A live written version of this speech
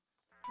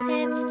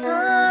It's time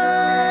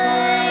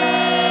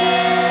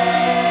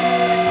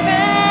for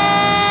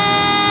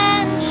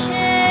Friendship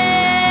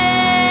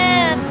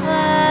Club.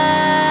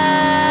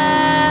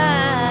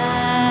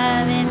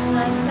 It's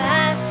my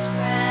best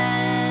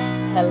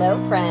friend.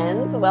 Hello,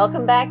 friends.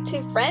 Welcome back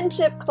to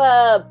Friendship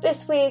Club.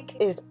 This week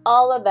is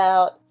all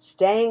about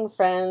staying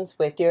friends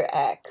with your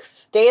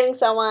ex. Dating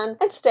someone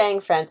and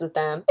staying friends with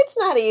them. It's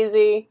not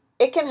easy.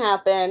 It can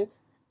happen.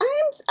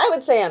 I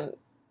would say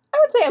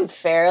I'm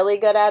fairly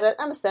good at it.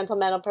 I'm a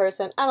sentimental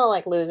person. I don't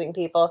like losing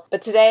people.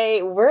 But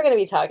today we're going to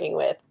be talking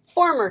with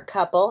former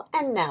couple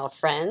and now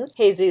friends,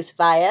 Jesus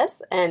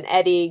Valles and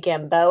Eddie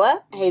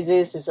Gamboa.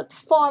 Jesus is a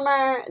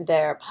performer,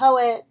 they're a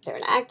poet, they're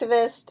an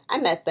activist. I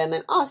met them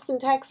in Austin,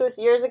 Texas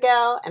years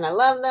ago, and I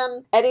love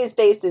them. Eddie's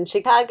based in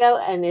Chicago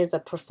and is a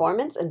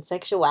performance and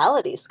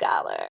sexuality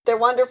scholar. They're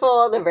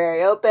wonderful, they're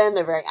very open,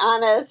 they're very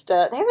honest. They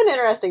have an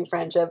interesting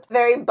friendship,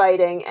 very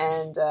biting,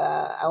 and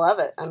I love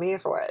it. I'm here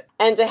for it.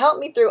 And to help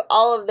me through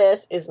all of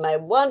this is my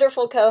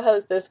wonderful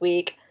co-host this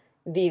week,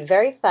 the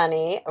very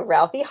funny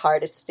Ralphie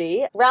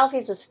Hardesty.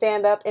 Ralphie's a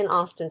stand-up in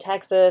Austin,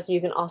 Texas. You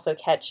can also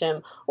catch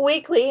him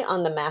weekly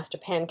on the Master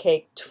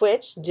Pancake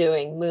Twitch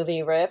doing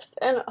movie riffs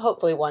and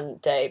hopefully one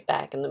day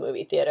back in the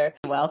movie theater.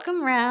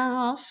 Welcome,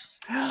 Ralph.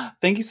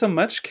 Thank you so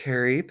much,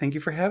 Carrie. Thank you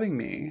for having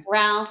me.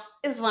 Ralph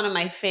is one of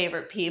my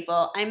favorite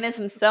people. I miss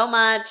him so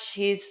much.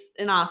 He's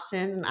in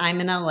Austin and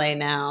I'm in LA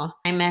now.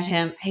 I met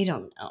him, I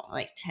don't know,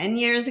 like 10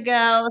 years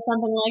ago,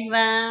 something like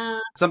that.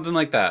 Something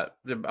like that.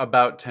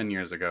 About 10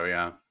 years ago,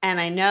 yeah. And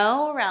I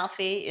know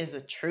Ralphie is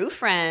a true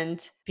friend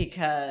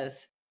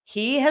because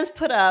he has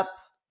put up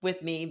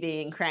with me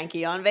being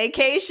cranky on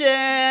vacation.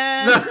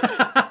 A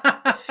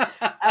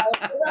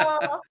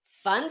little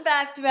fun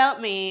fact about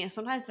me,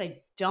 sometimes if I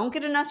don't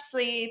get enough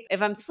sleep,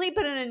 if I'm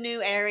sleeping in a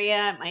new area,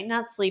 I might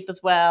not sleep as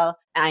well.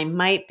 I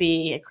might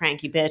be a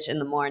cranky bitch in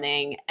the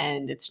morning,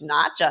 and it's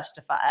not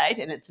justified,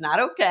 and it's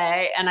not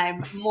okay. And I'm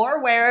more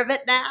aware of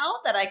it now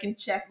that I can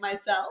check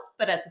myself.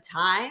 But at the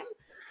time,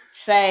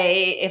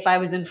 say if I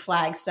was in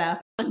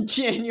Flagstaff on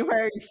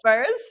January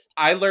 1st.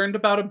 I learned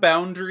about a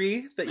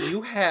boundary that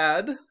you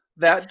had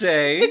that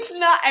day. It's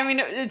not, I mean,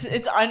 it's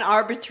an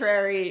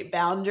arbitrary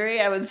boundary.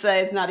 I would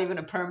say it's not even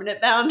a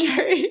permanent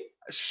boundary.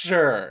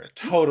 Sure,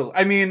 totally.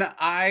 I mean,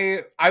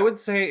 I would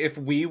say if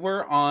we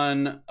were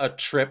on a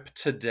trip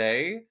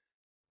today,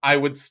 I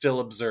would still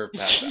observe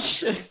that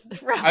boundary.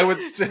 I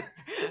would still...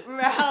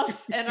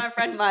 Ralph and our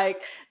friend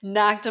Mike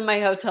knocked on my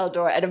hotel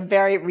door at a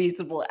very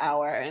reasonable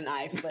hour, and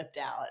I flipped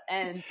out.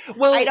 And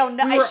well, I don't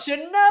know. I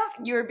shouldn't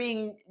have.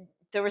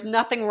 There was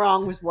nothing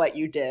wrong with what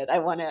you did.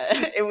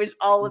 It was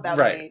all about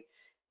me.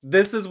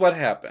 This is what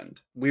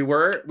happened. We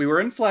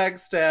were in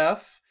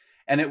Flagstaff,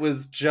 and it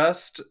was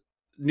just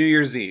New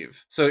Year's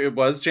Eve. So it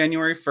was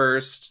January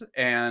 1st,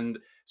 and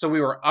so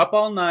we were up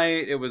all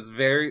night.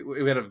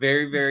 We had a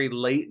very, very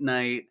late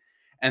night,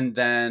 and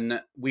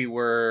then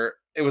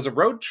it was a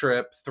road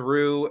trip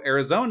through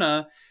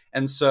Arizona.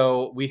 And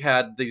so we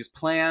had these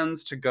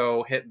plans to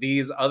go hit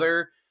these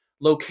other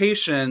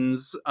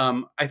locations,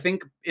 I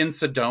think in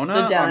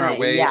Sedona on our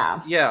way.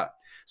 Yeah.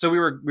 So we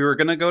were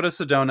going to go to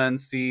Sedona and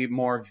see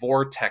more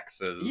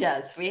vortexes.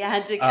 Yes, we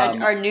had to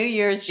our New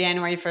Year's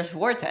January 1st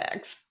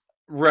vortex.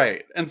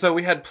 Right. And so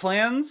we had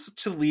plans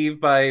to leave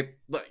by,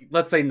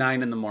 let's say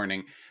 9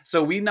 a.m.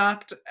 So we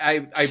knocked,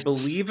 I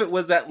believe it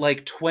was at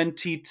like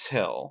 20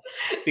 till,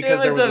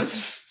 because there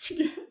was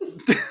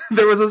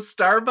a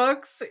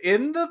Starbucks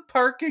in the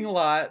parking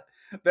lot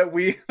that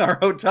our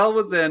hotel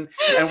was in.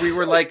 And we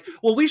were like,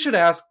 well, we should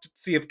ask to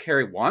see if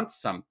Carrie wants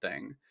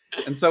something.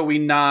 And so we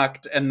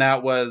knocked, and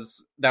that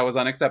was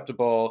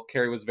unacceptable.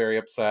 Carrie was very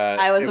upset.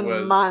 I was a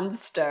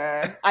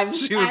monster.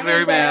 She was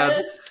very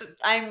mad.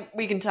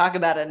 We can talk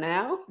about it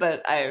now,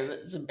 but I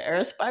was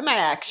embarrassed by my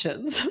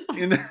actions.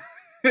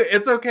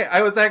 It's okay.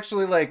 I was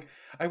actually like,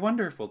 I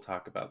wonder if we'll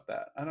talk about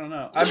that. I don't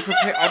know. I'm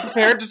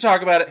prepared to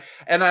talk about it.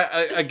 And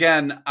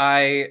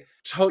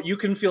you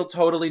can feel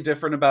totally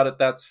different about it.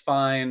 That's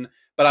fine.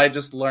 But I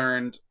just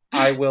learned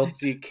I will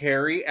see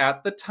Carrie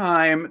at the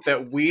time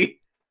that we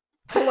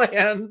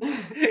planned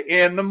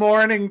in the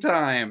morning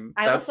time.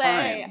 I will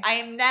say I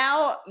am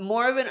now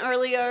more of an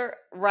earlier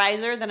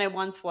riser than I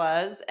once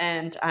was,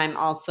 and I'm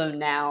also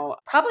now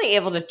probably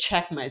able to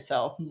check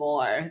myself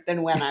more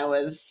than when I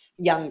was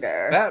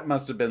younger. That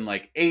must have been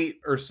like 8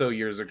 or so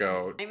years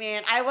ago. I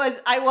mean, I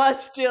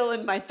was still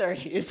in my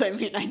 30s. I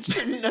mean, I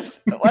shouldn't have.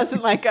 It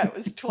wasn't like I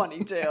was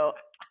 22.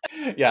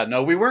 Yeah,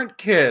 no, we weren't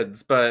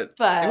kids, but it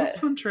was a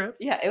fun trip.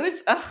 Yeah, it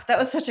was. That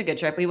was such a good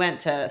trip. We went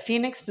to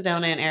Phoenix,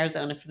 Sedona, and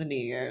Arizona for the New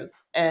Year's.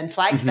 And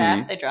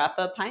Flagstaff, They drop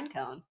a pine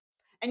cone.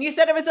 And you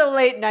said it was a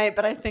late night,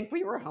 but I think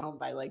we were home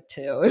by like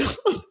 2.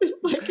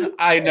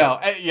 I know.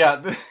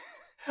 Yeah.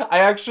 I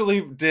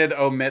actually did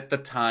omit the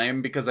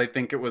time because I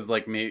think it was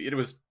like it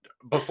was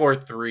before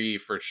 3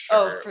 for sure.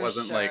 Oh, for it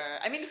wasn't sure. like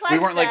I mean, Flagstaff we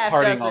weren't like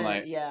partying all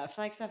night. Yeah,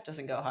 Flagstaff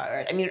doesn't go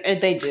hard. I mean,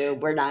 they do.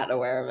 We're not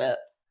aware of it.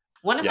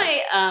 One of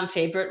my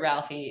favorite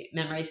Ralphie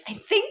memories, I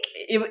think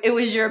it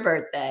was your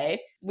birthday.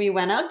 We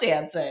went out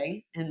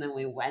dancing, and then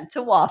we went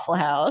to Waffle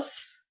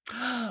House.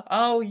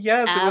 Oh,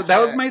 yes. That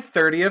was Ever. my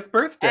 30th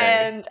birthday.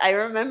 And I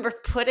remember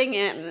putting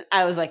in,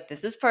 I was like,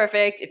 this is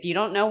perfect. If you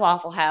don't know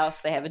Waffle House,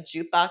 they have a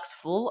jukebox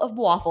full of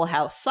Waffle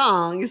House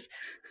songs,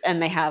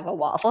 and they have a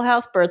Waffle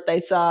House birthday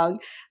song.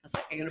 I was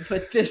like, I'm going to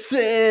put this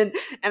in.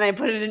 And I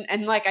put it in,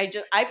 and like,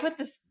 I put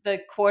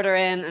the quarter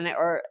in,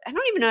 or I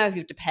don't even know if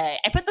you have to pay.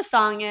 I put the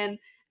song in,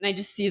 and I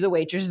just see the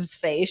waitress's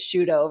face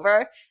shoot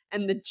over,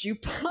 and the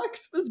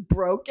jukebox was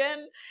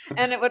broken,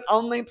 and it would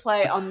only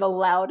play on the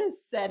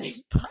loudest setting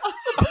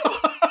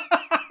possible.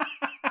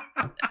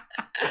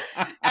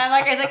 And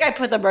like I think I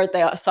put the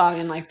birthday song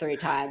in like 3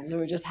 times, and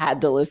we just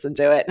had to listen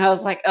to it. And I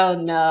was like, "Oh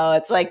no,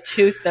 it's like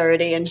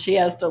 2:30, and she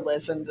has to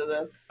listen to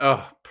this."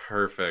 Oh,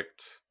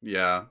 perfect.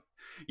 Yeah.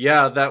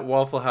 Yeah, that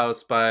Waffle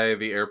House by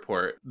the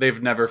airport.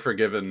 They've never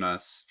forgiven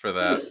us for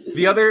that.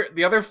 The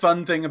other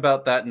fun thing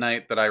about that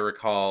night that I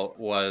recall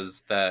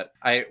was that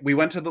we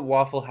went to the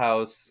Waffle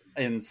House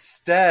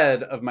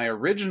instead of my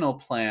original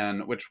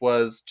plan, which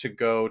was to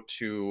go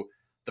to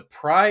the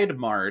Pride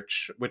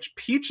March, which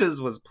Peaches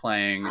was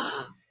playing,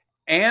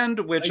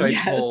 and which I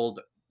Yes. told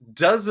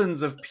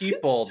dozens of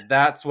people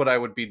that's what I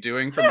would be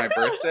doing for my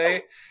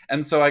birthday.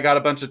 And so I got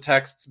a bunch of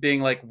texts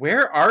being like,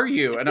 "Where are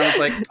you?" And I was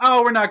like,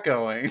 "Oh, we're not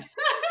going."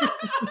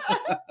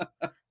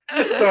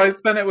 So I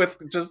spent it with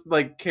just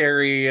like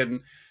Carrie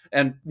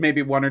and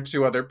maybe 1 or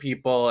 2 other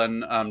people,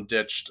 and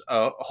ditched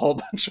a whole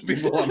bunch of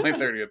people on my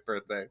 30th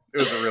birthday. It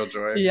was a real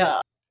joy.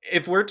 Yeah.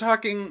 If we're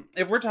talking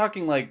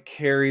like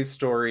Carrie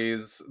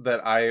stories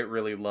that I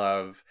really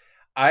love,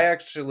 I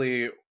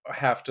actually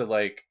have to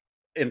like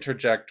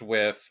interject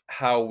with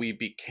how we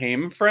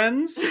became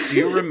friends. Do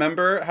you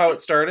remember how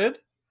it started?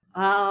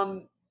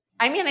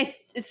 I mean,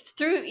 it's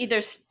through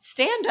either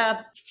stand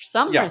up,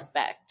 some Yeah.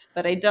 respect,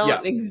 but I don't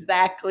Yeah.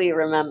 exactly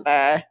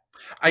remember.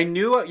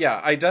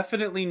 I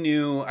definitely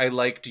knew I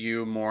liked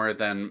you more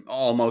than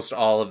almost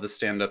all of the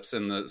stand-ups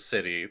in the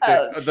city.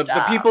 The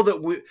Stop. people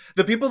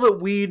that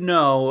we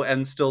know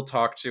and still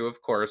talk to,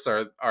 of course,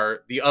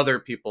 are the other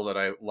people that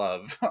I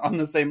love on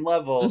the same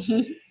level.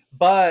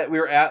 But we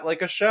were at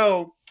like a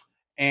show,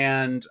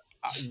 and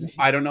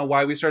I don't know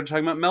why we started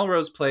talking about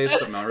Melrose Place,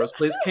 but Melrose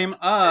Place came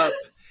up.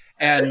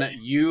 And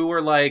you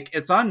were like,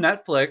 "It's on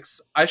Netflix.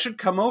 I should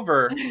come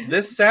over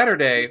this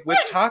Saturday with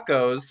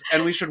tacos,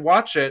 and we should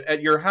watch it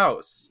at your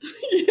house."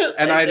 Yes,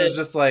 And I was did.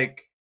 just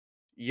like,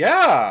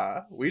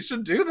 "Yeah, we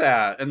should do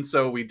that." And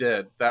so we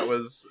did. That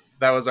was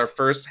our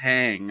first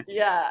hang.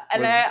 Yeah,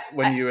 and Was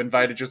when you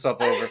invited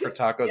yourself over for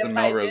tacos Yep, in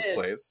I Melrose did.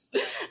 Place.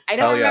 I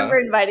don't Hell yeah. remember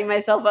inviting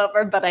myself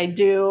over, but I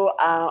do.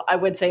 I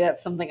would say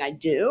that's something I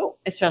do,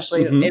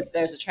 especially Mhm. if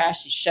there's a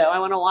trashy show I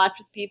want to watch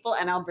with people,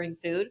 and I'll bring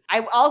food.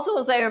 I also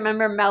will say I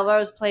remember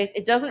Melrose Place.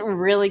 It doesn't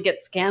really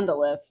get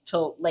scandalous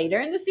till later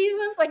in the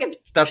seasons. Like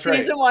That's right.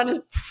 season 1 is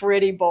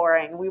pretty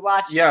boring. We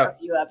watched Yeah. a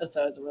few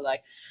episodes, and we're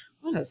like,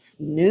 "What a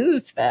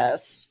snooze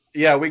fest."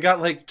 Yeah, we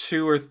got like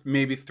 2 or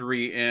maybe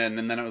 3 in,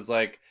 and then it was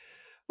like,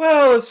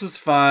 "Well, this was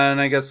fun.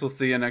 I guess we'll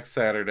see you next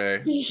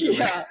Saturday."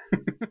 Yeah.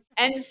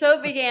 And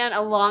so began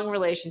a long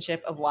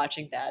relationship of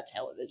watching bad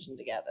television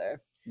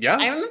together. Yeah.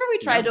 I remember we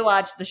tried to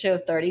watch the show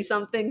 30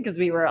 something because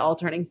we were all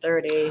turning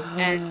 30,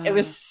 and it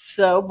was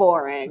so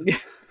boring.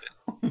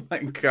 Oh my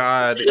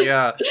God.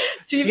 Yeah.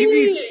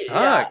 TV yeah,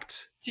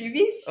 sucked.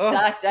 TV Ugh.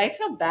 sucked. I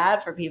feel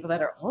bad for people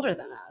that are older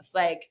than us.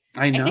 Like,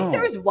 I know. I think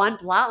there was one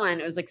plot line.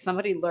 It was like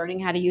somebody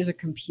learning how to use a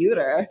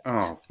computer.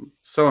 Oh,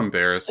 so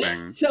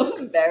embarrassing. So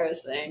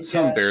embarrassing.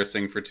 So gosh.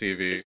 embarrassing for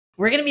TV.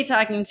 We're going to be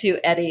talking to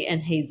Eddie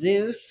and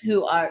Jesus,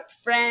 who are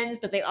friends,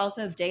 but they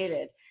also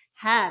dated.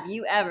 Have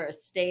you ever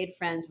stayed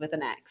friends with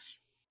an ex?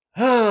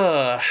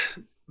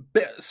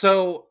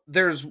 So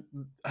there's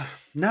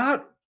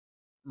not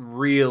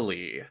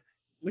really.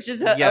 Which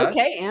is an Yes.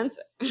 okay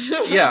answer.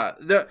 Yeah.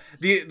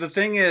 The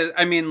thing is,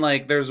 I mean,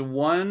 like, there's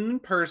one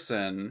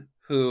person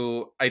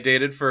who I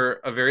dated for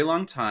a very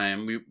long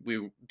time.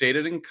 We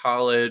dated in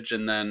college,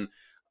 and then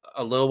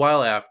a little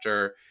while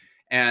after,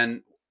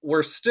 and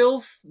we're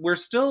still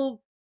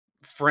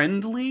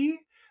friendly,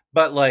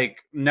 but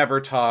like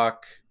never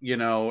talk. You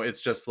know,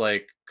 it's just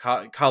like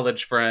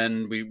college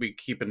friend. We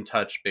keep in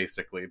touch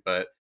basically,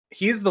 but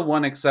he's the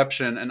one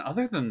exception. And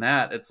other than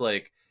that, it's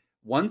like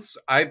once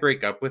I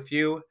break up with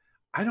you,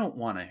 I don't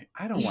want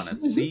to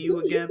see you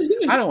again.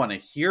 I don't want to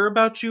hear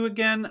about you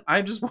again.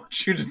 I just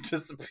want you to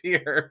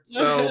disappear.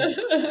 So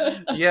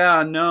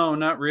yeah, no,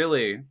 not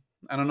really.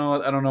 I don't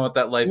know what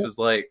that life is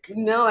like.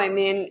 No, I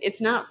mean, it's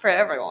not for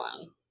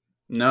everyone.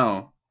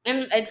 No.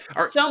 And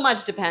so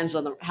much depends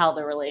on how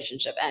the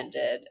relationship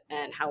ended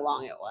and how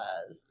long it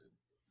was.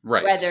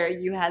 Right. Whether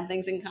you had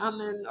things in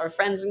common or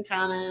friends in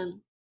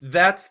common.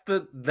 That's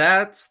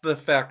the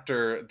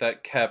factor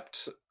that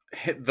kept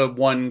the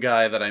one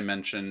guy that I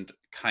mentioned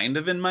kind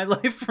of in my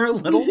life for a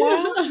little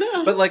while.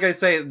 But like I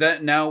say,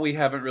 that now we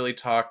haven't really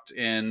talked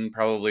in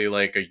probably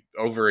like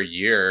over a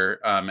year,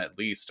 at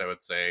least I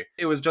would say.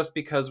 It was just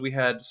because we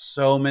had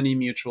so many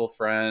mutual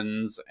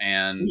friends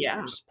and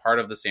just part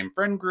of the same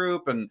friend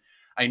group, and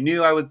I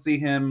knew I would see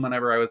him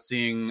whenever I was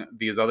seeing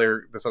this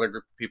other group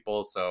of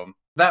people. So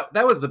that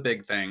was the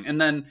big thing. And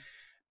then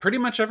pretty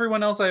much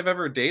everyone else I've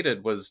ever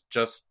dated was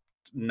just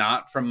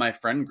not from my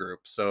friend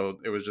group. So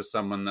it was just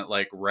someone that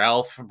like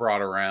Ralph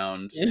brought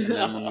around. And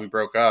then when we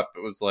broke up,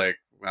 it was like,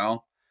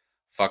 well,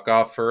 fuck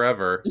off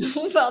forever.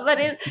 Well,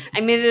 it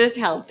is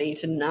healthy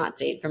to not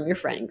date from your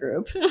friend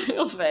group.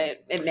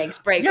 It makes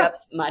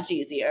breakups much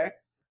easier.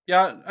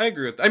 Yeah, I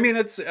agree with that. I mean,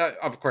 it's,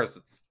 of course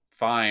it's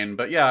fine,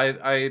 but yeah,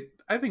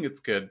 I think it's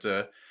good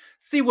to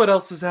see what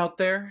else is out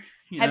there.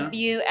 Have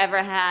you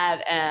ever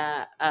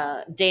had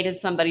dated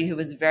somebody who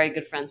was very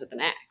good friends with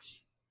an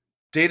ex?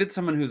 Dated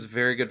someone who's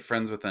very good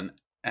friends with an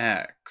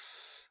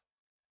ex?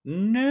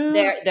 No.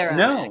 They're an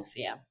ex,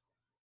 yeah.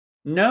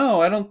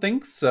 No, I don't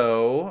think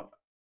so.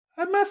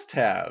 I must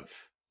have.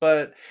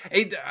 But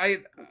it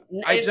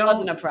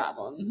wasn't a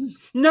problem.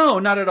 No,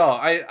 not at all.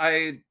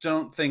 I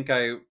don't think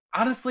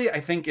honestly, I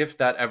think if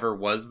that ever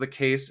was the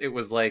case, it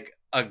was like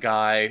a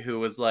guy who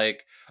was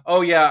like,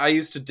 oh yeah, I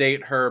used to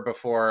date her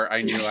before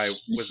I knew I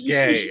was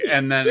gay.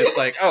 And then it's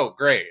like, oh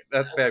great,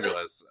 that's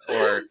fabulous.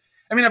 Or,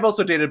 I mean, I've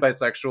also dated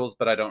bisexuals,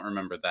 but I don't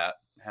remember that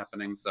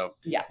happening. So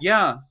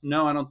yeah,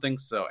 no, I don't think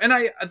so.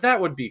 And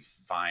that would be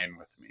fine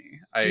with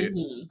me.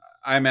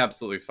 I'm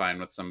absolutely fine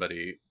with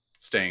somebody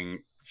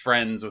staying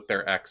friends with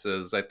their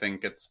exes. I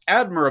think it's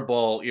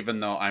admirable, even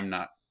though I'm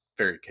not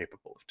very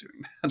capable of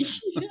doing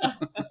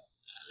that.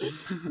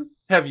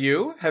 Have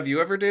you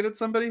ever dated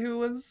somebody who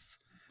was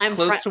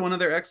close to one of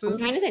their exes? I'm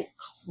trying to think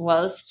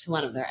close to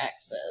one of their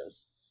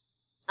exes.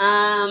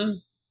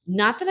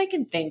 Not that I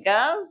can think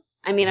of.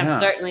 I mean, I've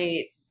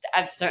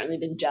certainly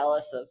been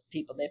jealous of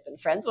people they've been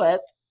friends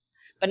with,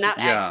 but not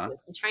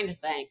exes. I'm trying to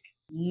think.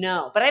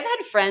 No, but I've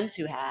had friends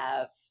who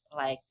have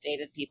like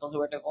dated people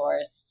who are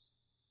divorced,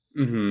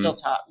 still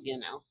talk,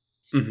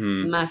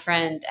 My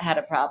friend had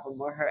a problem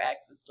where her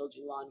ex would still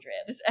do laundry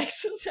at his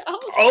ex's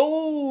house.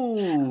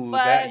 Oh,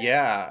 but,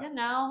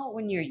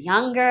 when you're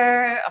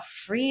younger, a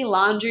free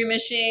laundry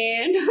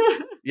machine.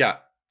 Yeah,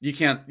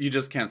 you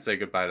just can't say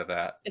goodbye to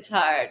that. It's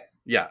hard.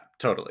 Yeah,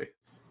 totally.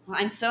 Well,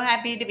 I'm so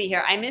happy to be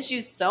here. I miss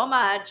you so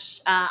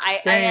much. I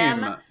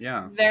am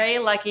very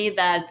lucky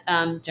that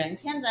during the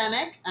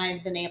pandemic,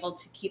 I've been able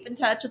to keep in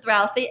touch with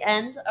Ralphie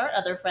and our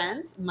other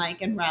friends,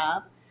 Mike and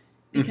Rob,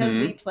 because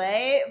we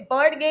play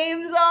board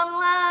games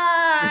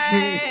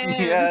online.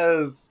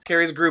 Yes.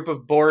 Carrie's group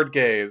of board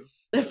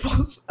gays.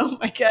 Oh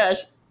my gosh.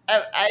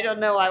 I don't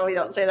know why we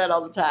don't say that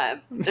all the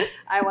time.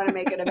 I want to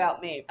make it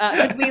about me.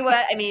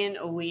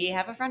 We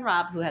have a friend,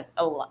 Rob, who has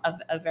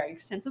a very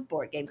extensive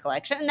board game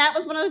collection. And that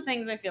was one of the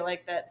things I feel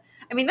like that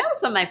was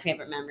some of my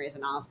favorite memories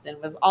in Austin,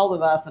 was all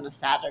of us on a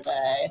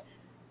Saturday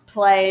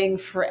playing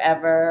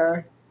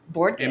forever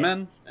board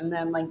games. Amen. And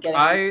then like getting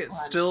I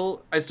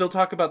still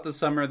talk about the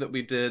summer that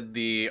we did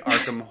the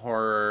Arkham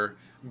Horror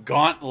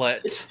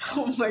Gauntlet.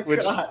 Oh my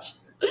gosh.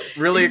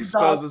 Really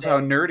exposes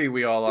how nerdy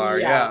we all are.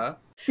 Yeah.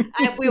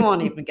 We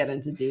won't even get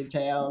into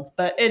details,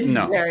 but it's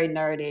very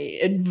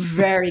nerdy and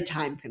very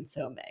time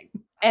consuming.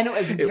 And it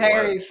was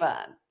very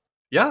fun.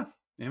 Yeah.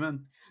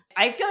 Amen.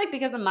 I feel like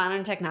because of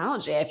modern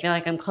technology, I feel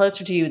like I'm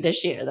closer to you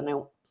this year than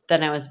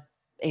I was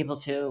able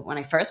to when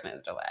I first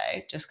moved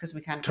away, just because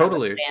we kind of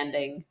have a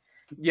standing.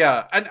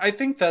 Yeah. And I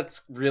think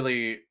that's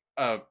really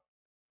a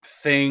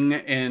thing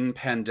in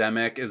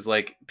pandemic, is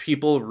like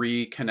people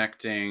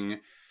reconnecting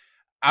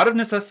out of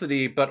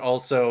necessity, but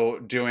also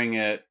doing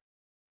it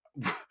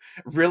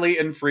really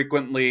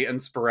infrequently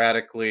and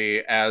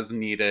sporadically as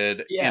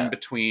needed in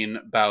between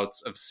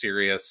bouts of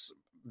serious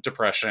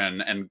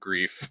depression and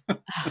grief.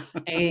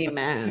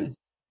 Amen.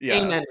 Yeah.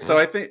 Amen. So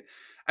I think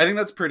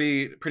that's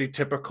pretty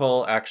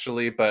typical,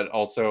 actually, but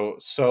also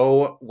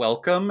so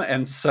welcome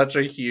and such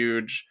a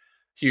huge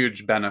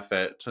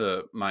benefit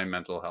to my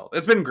mental health.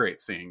 It's been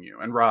great seeing you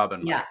and Rob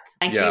and Mike.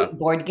 Thank you,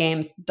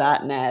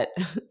 boardgames.net.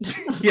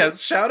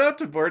 Yes, shout out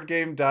to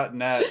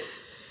boardgame.net.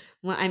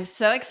 Well, I'm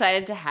so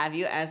excited to have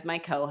you as my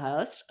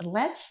co-host.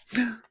 Let's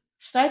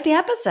start the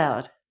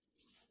episode.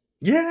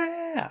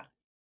 Yeah.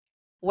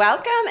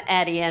 Welcome,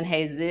 Eddie and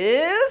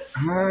Jesus.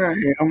 Hi.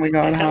 Oh my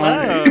God.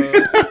 Hello.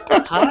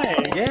 Hi. Hi.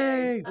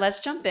 Yay. Let's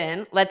jump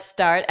in. Let's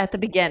start at the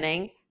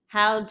beginning.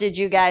 How did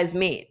you guys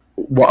meet?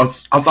 Well,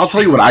 I'll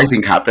tell you what I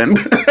think happened.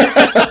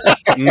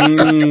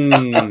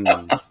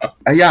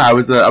 Yeah, I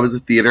was a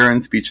theater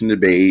and speech and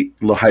debate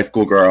little high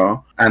school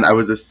girl, and I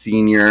was a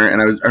senior,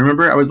 and I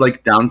remember I was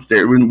like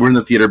downstairs. We're in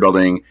the theater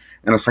building,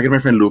 and I was talking to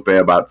my friend Lupe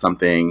about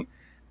something,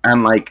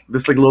 and like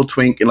this like little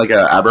twink in like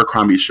a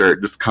Abercrombie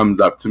shirt just comes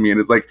up to me and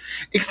is like,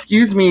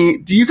 "Excuse me,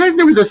 do you guys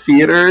know where the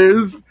theater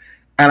is?"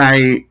 And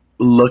I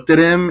looked at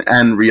him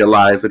and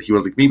realized that he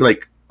was like maybe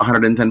like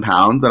 110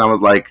 pounds, and I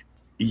was like,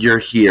 "You're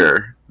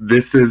here.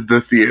 This is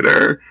the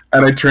theater."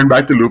 And I turned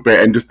back to Lupe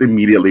and just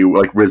immediately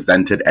like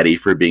resented Eddie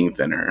for being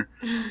thinner.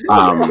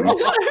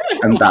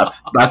 And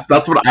that's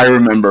what I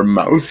remember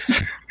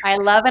most. I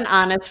love an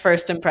honest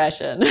first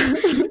impression.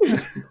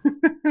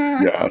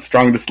 Yeah,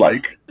 strong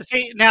dislike.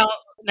 See, now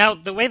Now,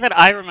 the way that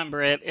I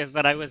remember it is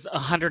that I was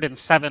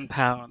 107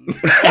 pounds.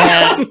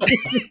 And,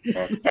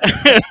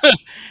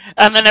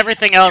 and then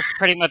everything else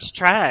pretty much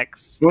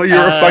tracks. Well,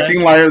 you're a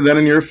fucking liar then,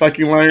 and you're a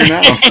fucking liar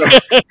now. So.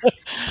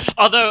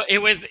 Although it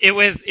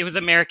was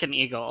American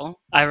Eagle,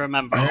 I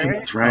remember. Oh,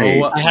 that's right.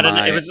 Oh, I had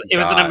my it was an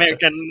God.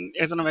 American.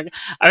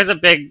 I was a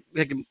big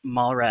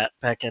mall rat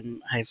back in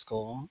high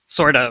school,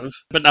 sort of,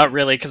 but not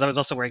really, because I was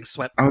also wearing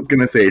sweat. I was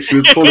gonna say she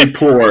was fully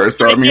poor,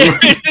 so I mean,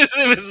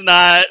 It was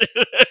not.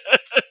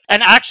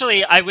 And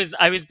actually, I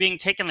was being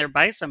taken there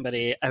by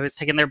somebody. I was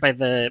taken there by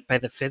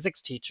the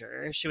physics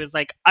teacher. She was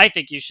like, "I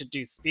think you should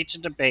do speech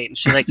and debate," and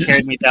she like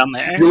carried me down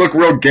there. you look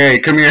real gay.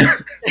 Come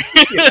here.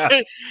 Yeah,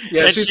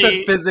 And she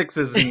said physics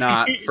is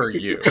not for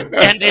you.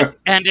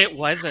 and it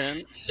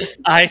wasn't.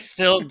 I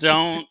still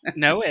don't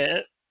know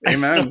it. I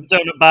still Amen.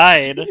 don't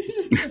abide.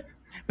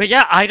 But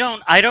yeah, I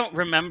don't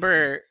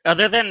remember,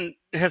 other than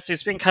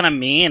Jesus being kind of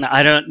mean.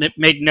 It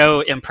made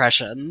no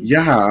impression.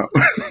 Yeah.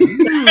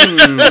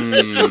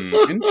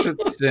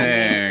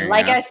 Interesting.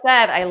 Like I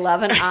said, I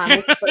love an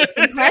honest first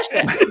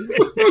impression.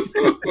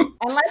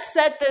 And let's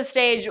set the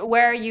stage.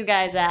 Where are you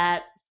guys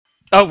at?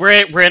 Oh,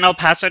 we're in El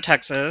Paso,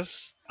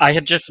 Texas. I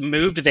had just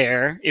moved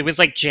there. It was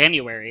like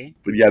January.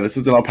 But yeah, this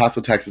was in El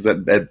Paso, Texas,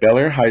 at Bel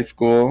Air High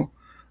School,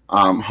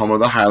 home of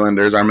the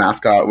Highlanders. Our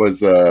mascot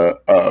was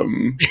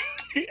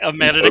A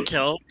man in a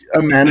kilt.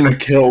 a man in a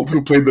kilt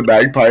who played the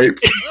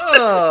bagpipes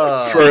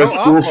for a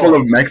school full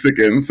of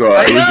Mexicans. So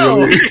I it know.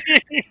 was really,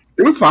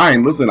 it was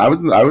fine. Listen, I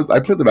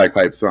played the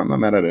bagpipes, so I'm not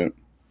mad at it.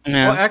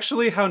 Yeah. Well,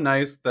 actually, how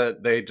nice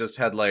that they just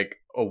had like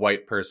a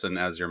white person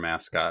as your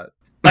mascot.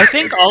 I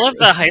think all of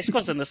the high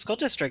schools in the school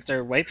district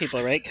are white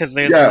people, right? Because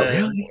there's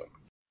Yeah.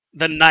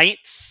 the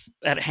Knights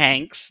at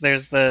Hanks.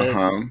 There's the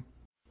Uh-huh.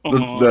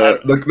 oh,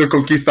 The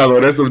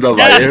conquistadores of the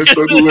Yeah. Valle.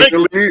 So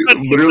literally,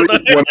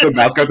 one of the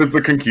mascots is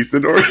the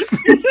conquistadors.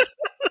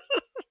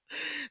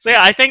 So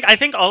yeah, I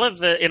think all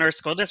of in our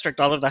school district,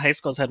 all of the high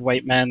schools had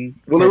white men.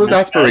 Well, it was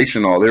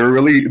aspirational. They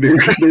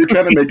were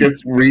trying to make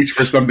us reach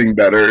for something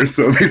better.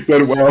 So they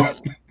said, "Well,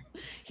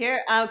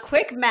 Here, a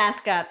quick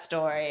mascot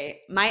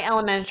story. My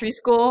elementary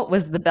school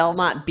was the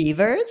Belmont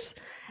Beavers.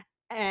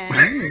 And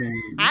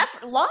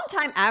long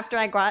time after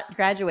I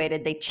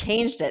graduated, they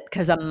changed it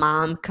because a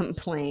mom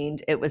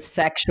complained it was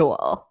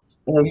sexual.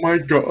 oh my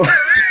god."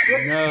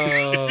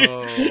 No.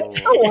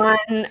 The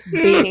one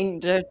being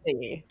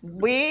dirty.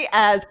 We,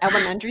 as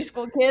elementary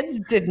school kids,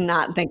 did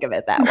not think of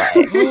it that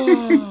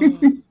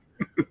way.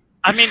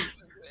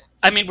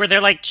 I mean, were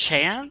there like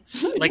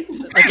chants? Like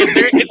is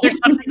there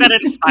something that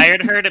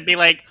inspired her to be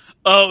like,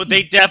 oh,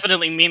 they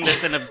definitely mean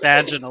this in a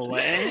vaginal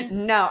way?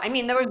 No, I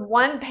mean, there was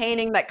one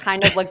painting that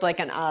kind of looked like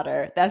an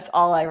otter. That's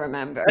all I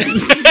remember.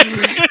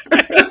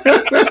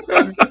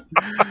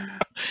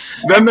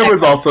 Then there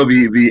was also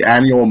the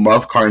annual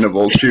Muff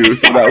Carnival too.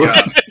 So that was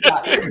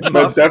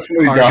that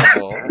definitely got.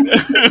 Carnival.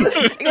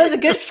 It was a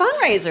good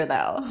fundraiser,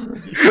 though.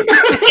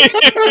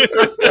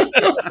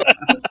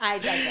 I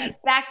digress.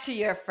 Back to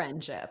your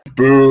friendship.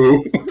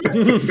 Boo.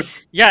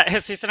 Yeah,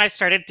 Jesus and I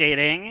started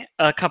dating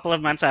a couple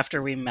of months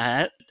after we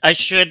met. I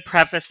should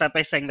preface that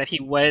by saying that he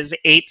was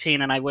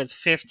 18 and I was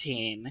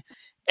 15.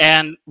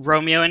 And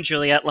Romeo and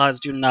Juliet laws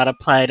do not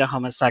apply to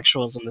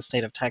homosexuals in the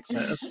state of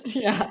Texas.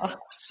 Yeah.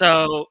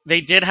 So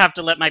they did have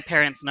to let my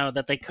parents know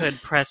that they could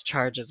press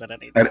charges at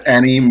any time. At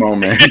any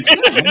moment.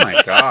 Oh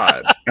my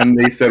god. And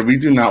they said, "We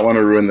do not want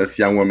to ruin this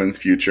young woman's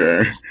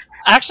future."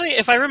 Actually,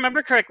 if I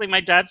remember correctly,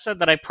 my dad said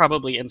that I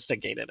probably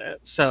instigated it.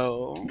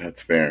 So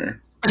That's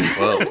fair.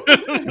 Whoa.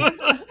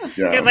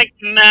 he Yeah. was like,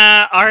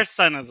 nah, our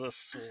son is a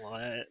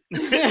slut.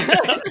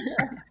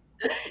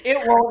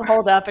 It won't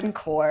hold up in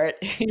court.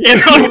 You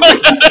know?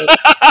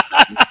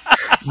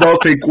 They'll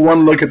take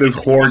one look at this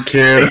whore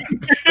kid,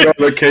 throw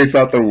the case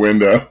out the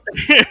window.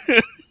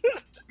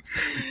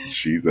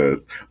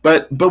 Jesus.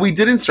 But we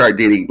didn't start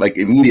dating like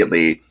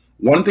immediately.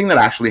 One thing that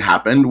actually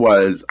happened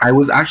was I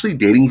was actually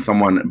dating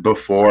someone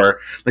before.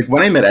 Like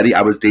when I met Eddie,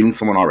 I was dating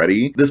someone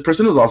already. This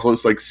person was also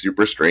just like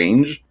super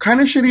strange, kind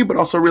of shitty, but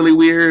also really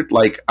weird.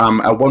 Like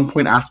at one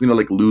point asked me to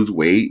like lose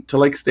weight to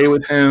like stay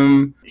with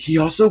him. He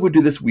also would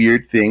do this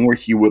weird thing where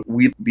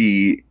we'd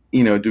be,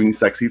 you know, doing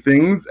sexy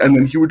things, and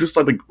then he would just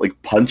start like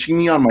punching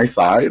me on my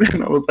side,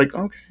 and I was like,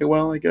 okay,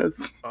 well, I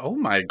guess. Oh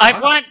my god. I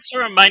want to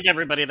remind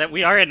everybody that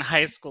we are in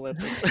high school at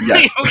this point.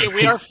 Yes.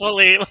 we are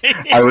fully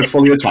like... I was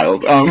fully a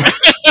child.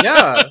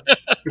 Yeah.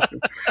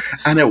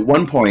 And at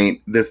one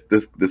point,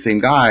 the same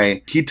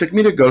guy, he took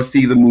me to go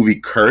see the movie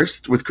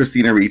Cursed with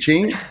Christina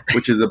Ricci,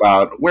 which is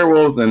about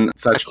werewolves and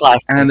such.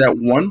 classic. And at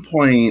one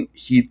point,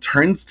 he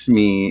turns to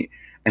me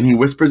and he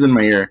whispers in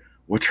my ear,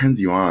 "What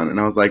turns you on?" And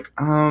I was like,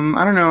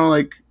 I don't know,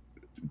 like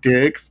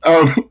dicks.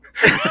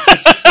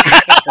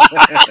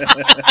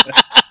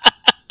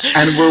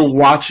 And we're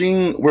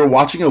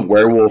watching a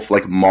werewolf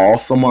like maul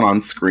someone on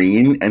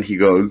screen, and he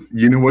goes,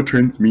 "You know what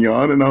turns me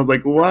on?" And I was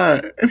like,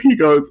 "What?" And he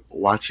goes,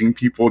 "Watching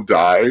people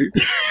die."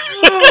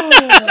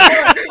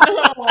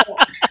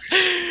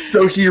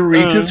 So he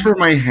reaches for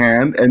my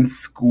hand and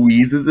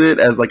squeezes it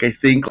as like I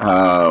think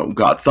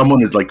God,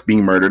 someone is like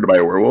being murdered by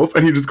a werewolf,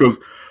 and he just goes,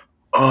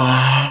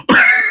 "Oh."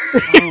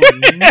 Oh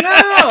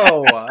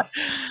no!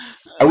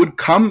 I would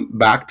come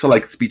back to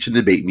like speech and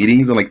debate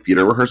meetings and like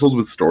theater rehearsals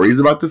with stories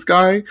about this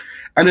guy,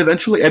 and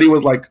eventually Eddie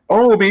was like,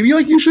 "Oh, maybe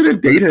like you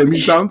shouldn't date him. He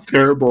sounds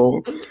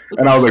terrible."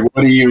 And I was like,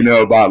 "What do you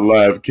know about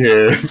love,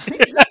 kid?"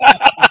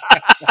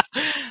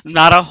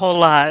 Not a whole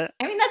lot.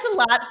 I mean, that's a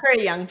lot for a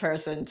young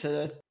person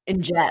to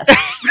ingest.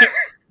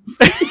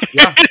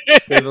 Yeah,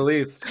 to say the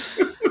least.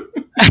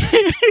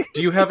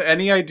 Do you have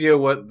any idea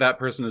what that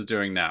person is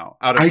doing now?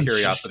 Out of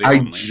curiosity I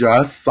only.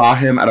 just saw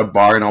him at a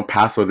bar in El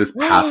Paso this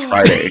past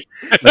Friday.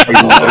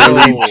 I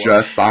literally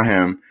just saw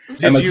him.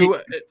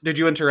 Did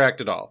you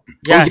interact at all?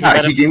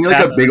 Yeah, He gave me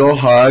like a big old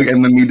hug,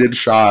 and then we did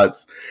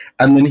shots.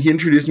 And then he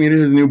introduced me to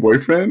his new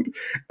boyfriend.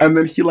 And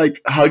then he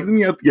like hugs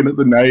me at the end of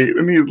the night,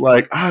 and he's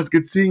like, "It's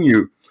good seeing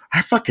you.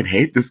 I fucking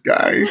hate this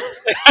guy."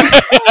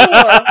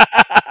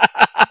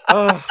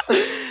 Oh,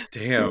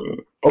 damn.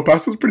 El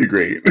Paso's pretty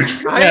great.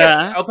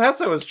 El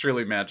Paso is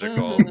truly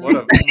magical.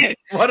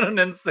 What an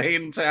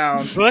insane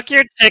town. Book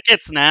your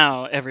tickets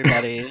now,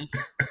 everybody.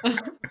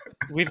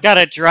 We've got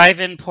a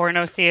drive-in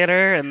porno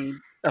theater and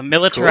a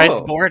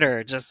militarized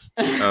border. Just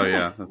oh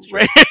yeah, that's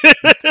true.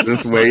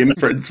 just waiting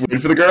for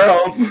the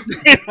girls.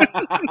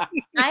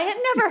 I had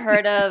never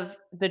heard of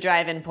the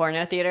drive-in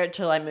porno theater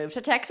until I moved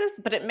to Texas,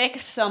 but it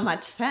makes so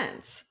much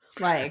sense.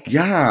 Like,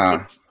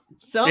 yeah, it's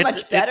so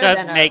much better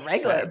than a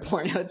regular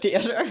porno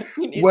theater.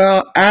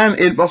 Well, and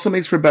it also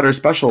makes for better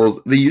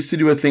specials. They used to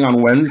do a thing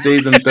on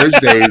Wednesdays and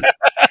Thursdays.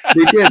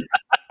 They did,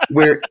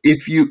 where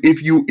if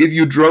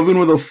you drove in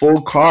with a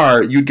full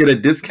car, you'd get a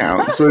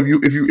discount. So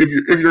if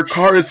your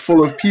car is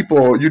full of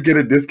people, you'd get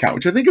a discount,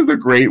 which I think is a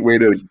great way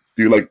to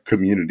do like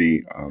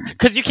community.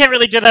 Because you can't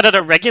really do that at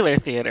a regular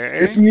theater.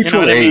 It's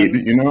mutual aid,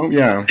 you know?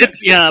 Yeah.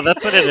 Yeah,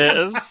 that's what it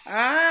is.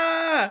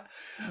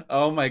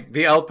 Oh my!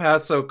 The El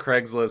Paso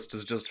Craigslist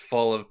is just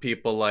full of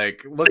people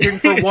like looking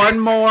for one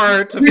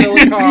more to fill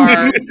a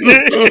car.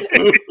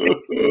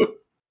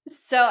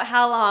 So,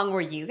 how long were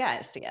you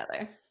guys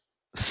together?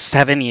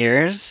 7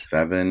 years.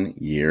 7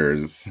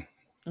 years.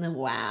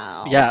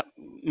 Wow. Yeah,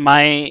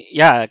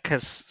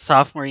 because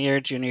sophomore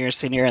year, junior year,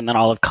 senior, and then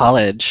all of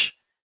college.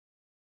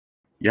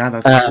 Yeah,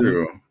 that's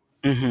true.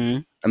 Mm-hmm.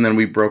 And then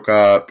we broke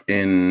up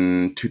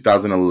in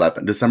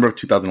 2011. December of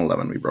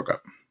 2011, we broke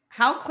up.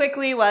 How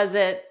quickly was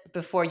it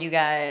before you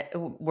guys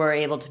were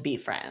able to be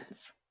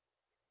friends?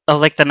 Oh,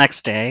 like the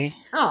next day?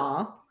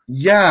 Oh.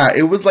 Yeah,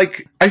 it was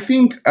like, I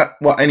think,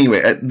 anyway,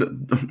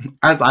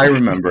 as I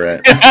remember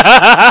it,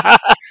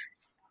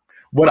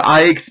 what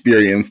I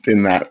experienced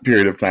in that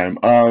period of time,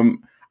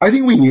 I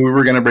think we knew we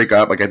were going to break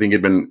up. Like, I think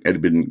it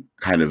had been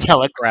kind of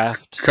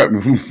telegraphed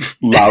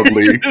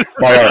loudly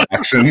by our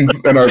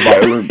actions and our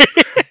violence.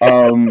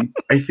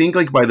 I think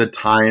like by the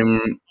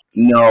time,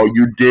 no,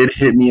 you did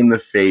hit me in the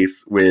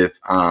face with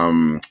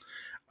a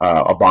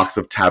box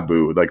of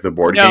Taboo, like the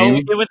board game. No,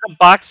 it was a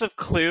box of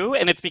Clue,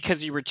 and it's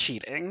because you were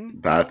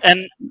cheating.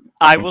 And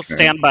I will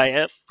stand by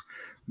it.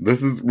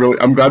 This is really,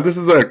 I'm glad this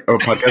is a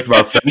podcast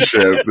about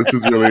friendship. This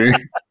is really...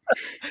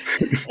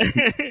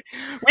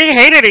 We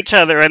hated each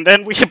other, and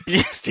then we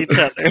abused each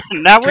other,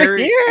 and now we're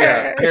here.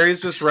 Yeah, Perry's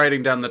just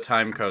writing down the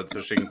time code so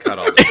she can cut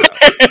all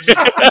this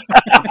out.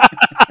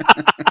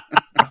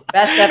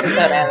 Best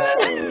episode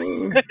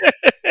ever.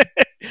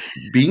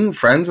 Being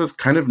friends was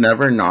kind of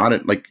never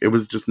not, like, it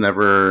was just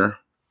never...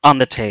 on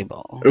the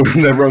table. It was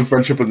never,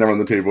 friendship was never on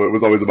the table. It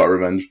was always about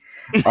revenge.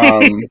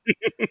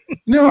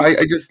 No,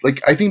 I just,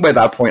 like, I think by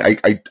that point,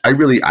 I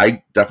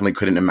definitely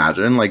couldn't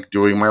imagine, like,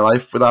 doing my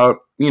life without,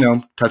 you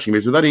know, touching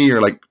base with Eddie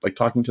or, like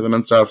talking to them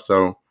and stuff.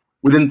 So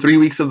within 3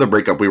 weeks of the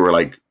breakup, we were,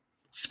 like,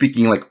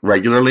 speaking, like,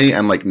 regularly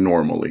and, like,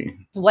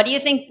 normally. What do you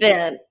think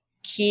the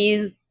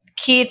key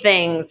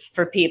things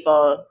for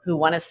people who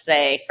want to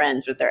stay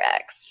friends with their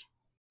ex?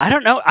 I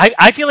don't know.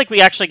 I feel like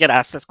we actually get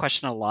asked this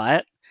question a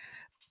lot.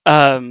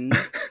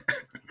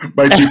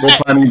 By people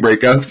planning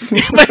breakups.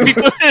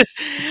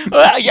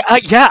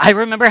 Yeah, I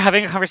remember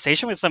having a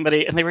conversation with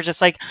somebody, and they were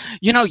just like,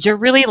 you know, you're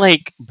really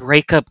like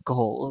breakup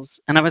goals.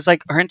 And I was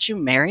like, aren't you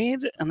married?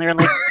 And they were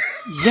like,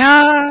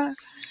 yeah.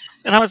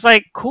 And I was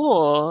like,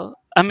 cool.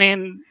 I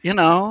mean, you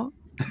know.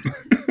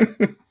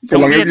 So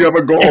long as you have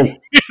a goal. As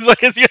long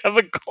as you have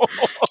a goal.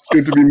 It's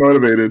good to be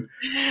motivated.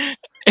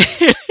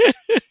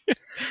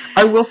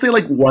 I will say,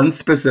 like, one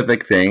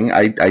specific thing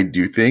I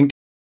do think,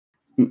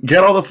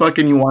 get all the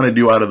fucking you want to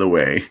do out of the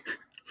way.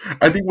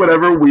 I think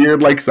whatever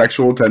weird, like,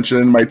 sexual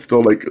tension might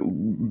still, like,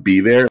 be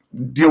there,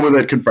 deal with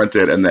it, confront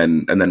it, and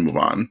then move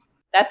on.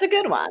 That's a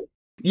good one.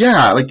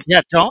 Yeah, like...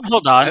 Yeah, don't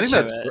hold on I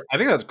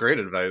think that's great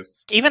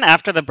advice. Even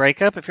after the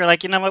breakup, if you're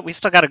like, you know what, we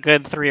still got a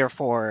good 3 or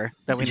 4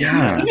 that we need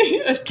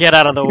to get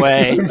out of the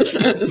way.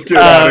 Get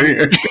out of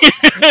here.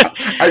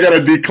 I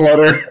gotta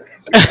declutter.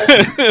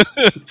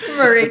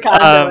 Marie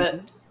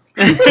Kondo.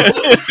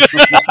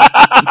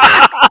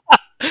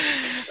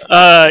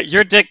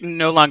 Your dick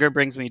no longer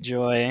brings me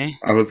joy.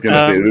 I was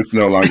gonna say this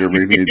no longer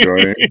brings me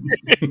joy.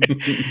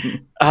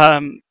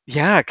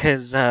 Yeah,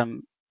 because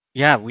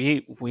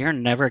we are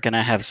never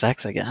gonna have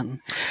sex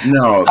again.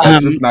 No,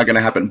 that's just not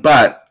gonna happen.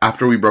 But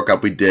after we broke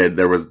up, we did.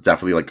 There was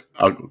definitely like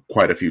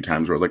quite a few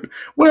times where I was like,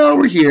 "Well,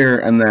 we're here,"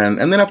 and then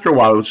after a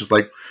while, it was just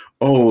like,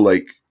 "Oh,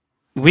 like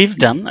We've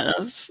done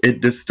this.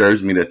 it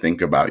disturbs me to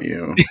think about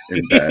you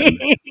in bed.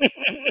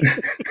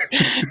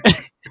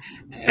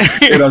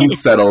 It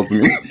unsettles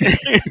me."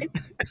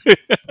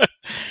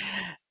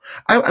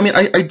 I mean,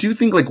 I do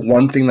think like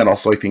one thing that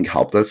also I think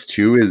helped us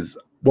too is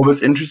what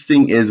was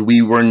interesting is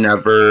we were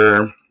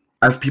never,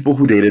 as people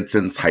who dated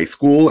since high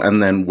school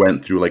and then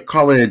went through like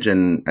college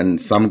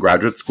and some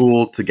graduate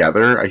school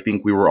together. I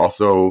think we were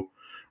also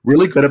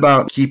really good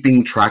about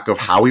keeping track of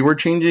how we were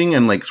changing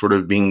and like sort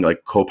of being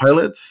like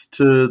co-pilots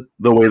to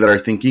the way that our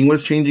thinking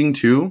was changing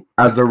too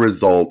as a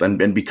result.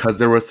 And because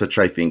there was such,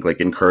 I think, like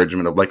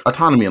encouragement of like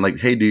autonomy and like,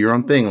 hey, do your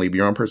own thing, like be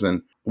your own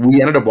person.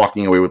 We ended up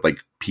walking away with like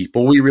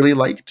people we really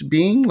liked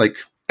being. Like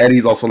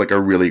Eddie's also like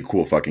a really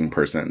cool fucking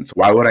person. So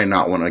why would I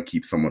not want to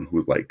keep someone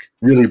who's like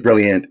really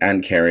brilliant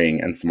and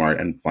caring and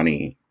smart and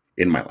funny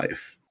in my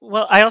life?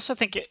 Well, I also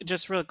think,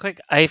 just real quick,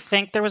 I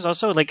think there was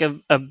also like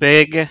a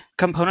big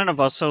component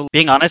of also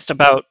being honest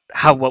about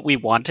how what we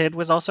wanted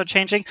was also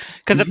changing.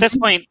 Because at this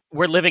point,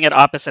 we're living at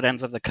opposite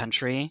ends of the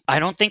country. I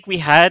don't think we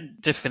had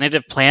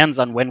definitive plans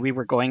on when we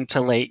were going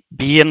to like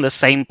be in the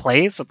same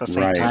place at the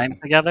same Right. time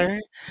together.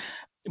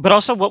 But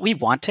also what we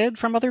wanted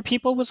from other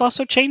people was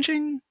also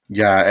changing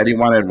Yeah, Eddie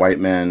wanted white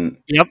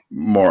men Yep.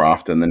 more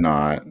often than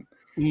not.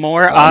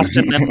 more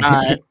often than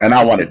not. And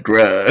I wanted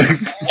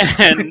drugs.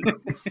 And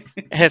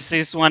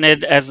Jesus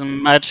wanted as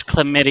much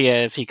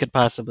chlamydia as he could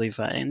possibly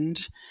find.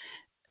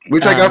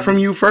 Which I got from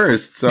you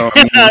first. So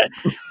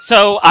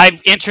So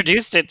I've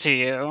introduced it to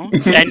you,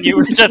 and you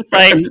were just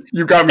like,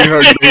 you got me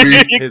hooked,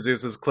 baby.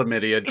 Jesus'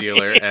 chlamydia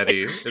dealer,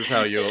 Eddie, is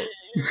how you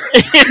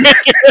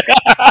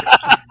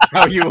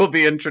will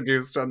be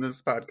introduced on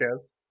this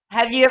podcast.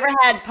 Have you ever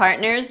had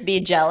partners be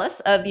jealous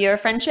of your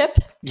friendship?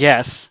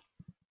 yes.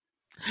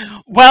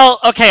 Well,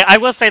 okay, I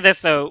will say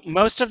this though.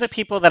 Most of the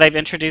people that I've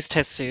introduced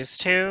Jesus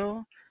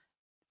to,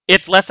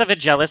 it's less of a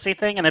jealousy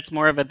thing and it's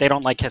more of a they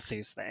don't like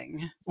Jesus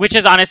thing, which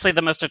is honestly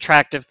the most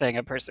attractive thing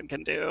a person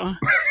can do.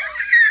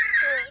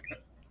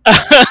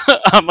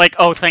 I'm like,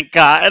 oh, thank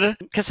God.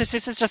 Because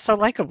Jesus is just so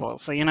likable.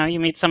 So, you know, you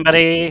meet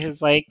somebody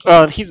who's like,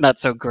 oh, he's not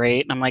so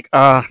great. And I'm like,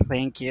 oh,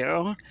 thank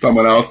you.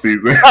 Someone else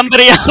sees it.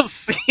 Somebody else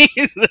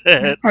sees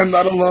it. I'm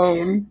not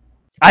alone.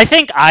 I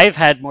think I've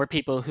had more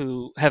people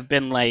who have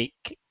been like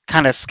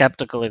kind of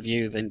skeptical of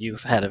you than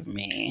you've had of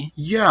me.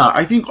 Yeah,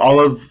 I think all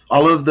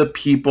of the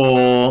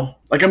people,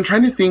 like I'm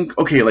trying to think,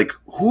 okay, like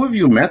who have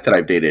you met that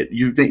I've dated?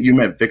 You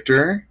met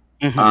Victor,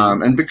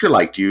 Mhm. and Victor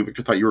liked you.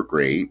 Victor thought you were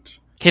great.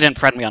 He didn't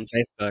friend me on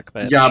Facebook,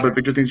 but Yeah, sure. but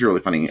Victor thinks you're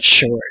really funny.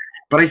 Sure.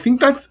 But I think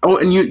that's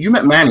and you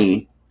met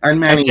Manny,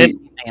 and I did Manny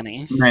meet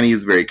Annie. Manny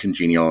is very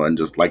congenial and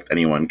just liked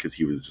anyone because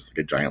he was just like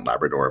a giant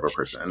Labrador of a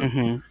person.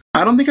 Hmm.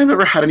 I don't think I've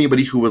ever had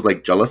anybody who was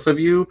like jealous of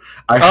you.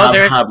 I Oh,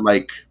 have had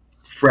like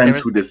friends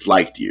there's- who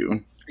disliked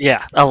you.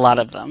 Yeah, a lot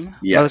of them.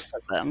 Yes. Most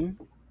of them.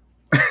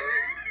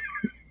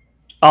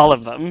 All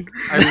of them.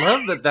 I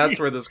love that that's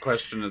where this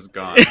question has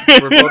gone.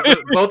 Where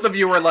both of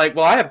you were like,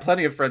 well, I have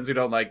plenty of friends who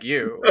don't like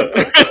you.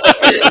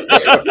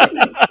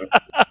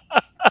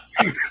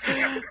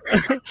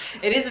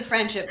 It is a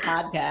friendship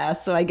podcast,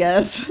 so I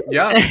guess.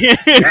 Yeah.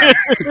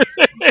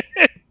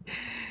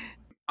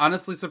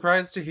 Honestly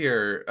surprised to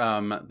hear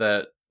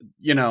that,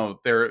 you know,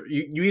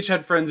 you each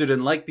had friends who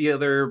didn't like the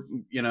other,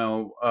 you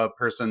know,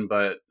 person,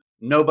 but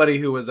nobody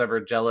who was ever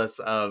jealous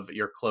of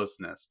your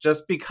closeness,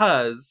 just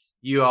because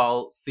you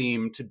all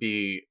seem to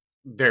be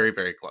very,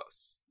 very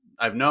close.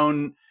 As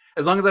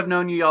long as I've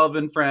known you, y'all have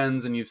been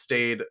friends and you've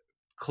stayed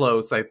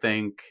close, I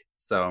think.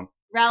 So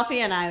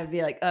Ralphie and I would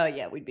be like, oh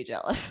yeah, we'd be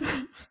jealous.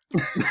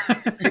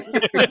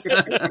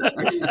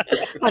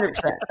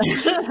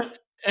 100%.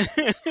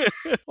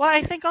 Well,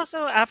 I think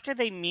also after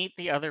they meet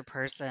the other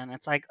person,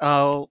 it's like,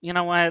 oh, you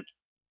know what?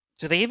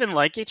 Do they even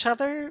like each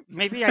other?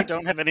 Maybe I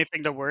don't have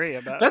anything to worry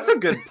about. that's a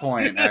good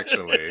point,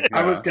 actually.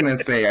 I was gonna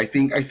say, I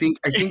think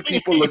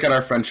people look at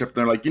our friendship and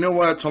they're like, you know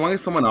what? So long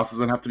as someone else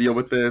doesn't have to deal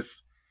with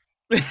this,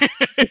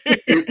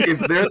 if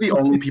they're the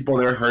only people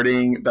they're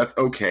hurting, that's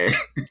okay.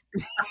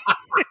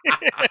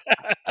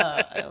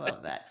 I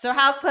love that. So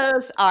how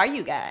close are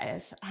you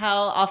guys?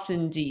 How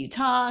often do you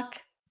talk?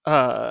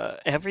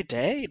 Every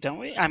day, don't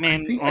we? I I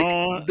mean, think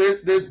like,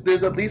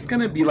 there's at least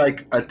gonna be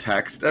like a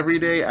text every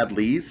day at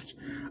least.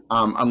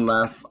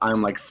 Unless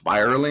I'm like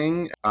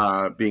spiraling,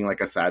 being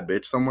like a sad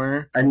bitch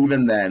somewhere. And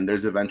even then,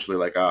 there's eventually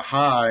like a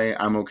hi,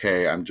 I'm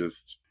okay, I'm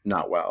just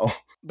not well.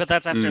 but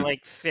that's after Mm.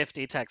 like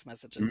 50 text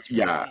messages. from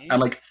Yeah, me.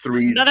 and like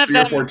three None of or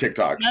them- four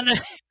TikToks.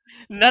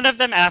 None of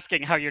them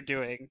asking how you're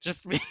doing.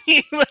 Just me,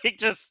 like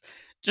just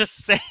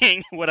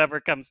saying whatever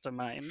comes to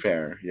mind.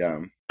 Fair, yeah.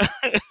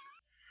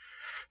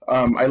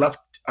 I left.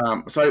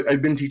 So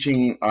I've been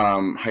teaching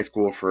high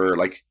school for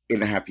like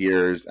 8.5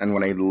 years, and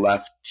when I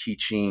left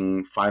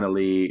teaching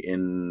finally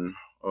in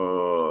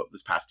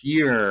this past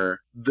year,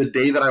 the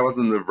day that I was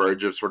on the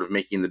verge of sort of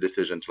making the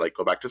decision to like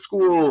go back to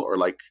school or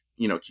like,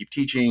 you know, keep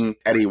teaching,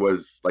 Eddie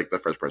was like the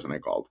first person I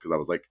called because I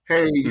was like,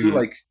 hey,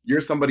 you're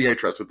somebody I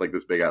trust with like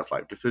this big ass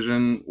life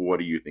decision. What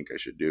do you think I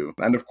should do?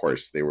 And of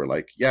course they were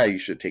like, yeah, you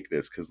should take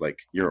this because like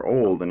you're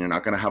old and you're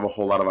not going to have a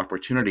whole lot of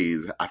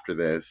opportunities after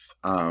this.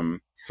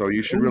 So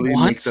you should really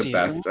make the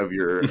best of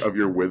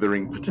your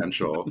withering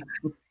potential.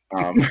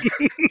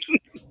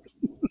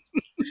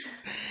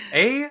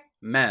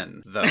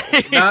 Amen, though.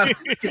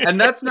 And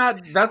that's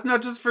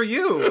not just for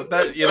you.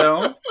 That, you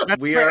know,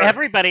 that's for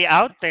everybody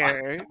out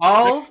there.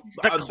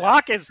 The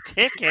clock is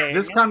ticking.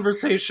 This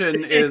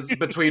conversation is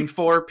between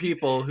four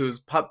people whose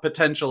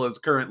potential is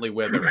currently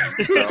withering.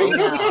 So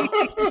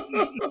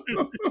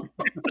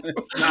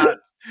it's not.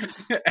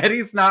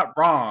 Eddie's not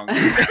wrong.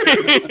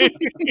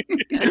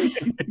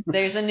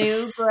 There's a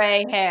new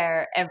gray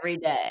hair every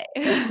day.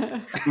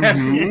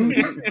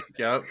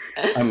 Yep.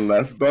 And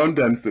less bone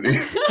density.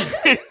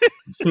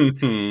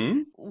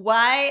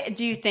 Why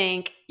do you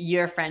think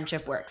your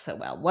friendship works so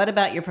well? What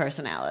about your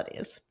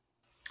personalities?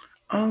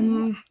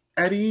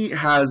 Eddie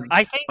has...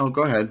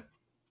 go ahead.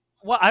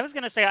 Well, I was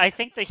going to say, I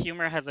think the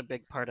humor has a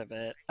big part of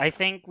it. I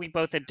think we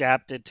both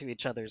adapted to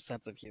each other's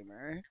sense of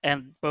humor,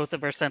 and both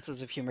of our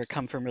senses of humor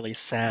come from really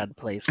sad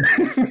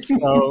places.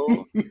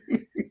 So...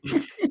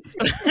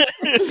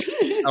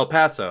 El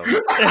Paso.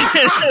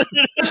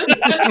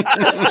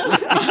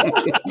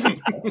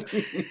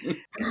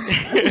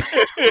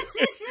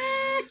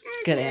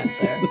 Good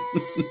answer.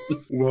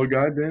 Well,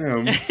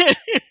 goddamn.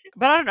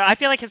 But I don't know. I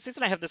feel like Jesus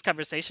and I have this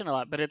conversation a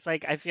lot, but it's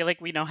like I feel like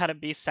we know how to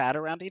be sad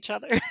around each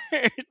other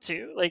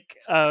too. Like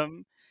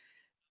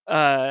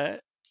how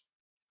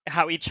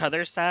each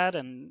other's sad,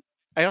 and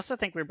I also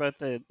think we're both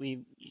I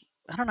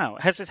don't know.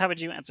 Jesus, how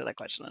would you answer that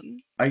question?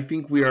 I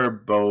think we are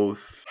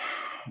both.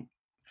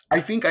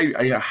 I think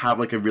I have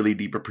like a really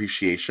deep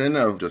appreciation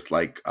of just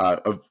like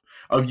of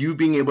you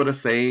being able to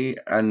say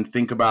and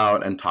think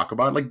about and talk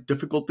about like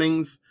difficult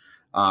things.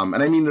 And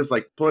I mean this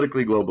like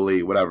politically,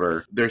 globally,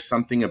 whatever. There's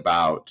something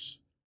about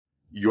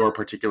your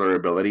particular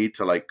ability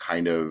to like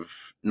kind of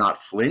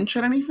not flinch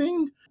at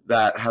anything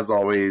that has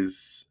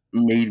always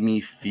made me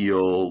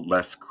feel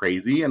less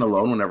crazy and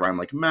alone whenever I'm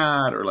like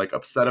mad or like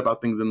upset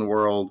about things in the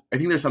world. I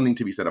think there's something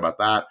to be said about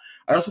that.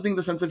 I also think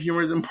the sense of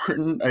humor is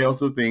important. I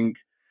also think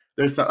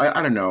there's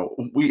I don't know.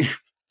 We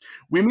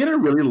made a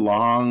really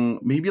long,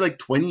 maybe like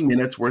 20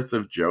 minutes worth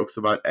of jokes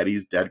about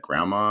Eddie's dead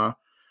grandma.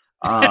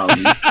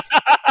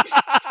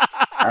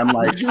 And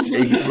like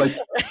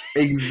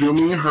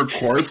exhuming her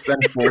corpse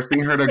and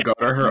forcing her to go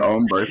to her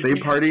own birthday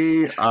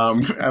party,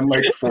 and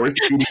like force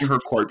feeding her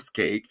corpse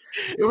cake.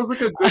 It was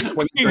like a good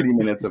 20-30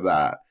 minutes of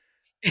that.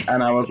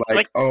 And I was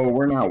like, oh,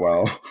 we're not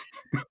well.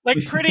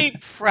 Like pretty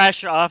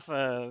fresh off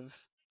of,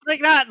 like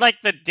not like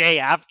the day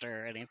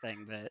after or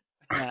anything, but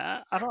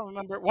I don't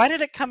remember. Why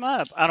did it come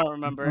up? I don't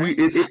remember.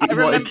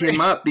 It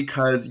came up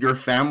because your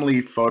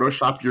family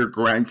photoshopped your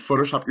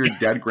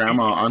dead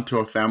grandma onto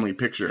a family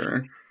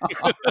picture.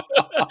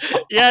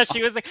 Yeah,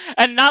 she was like,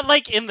 and not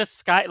like in the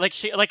sky, like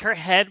she, like her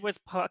head was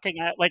poking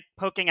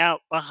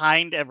out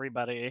behind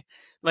everybody,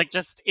 like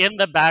just in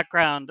the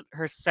background,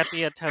 her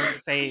sepia toned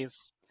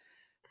face.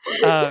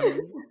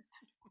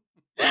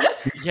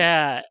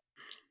 Yeah.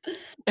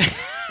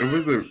 It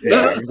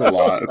was a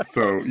lot.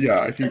 So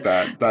yeah, I think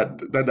that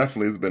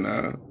definitely has been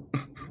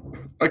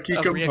a key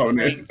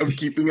component of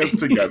keeping us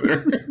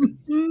together.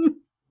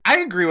 I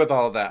agree with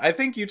all of that. I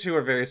think you two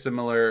are very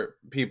similar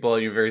people.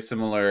 You have very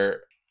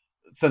similar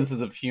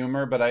senses of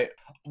humor, but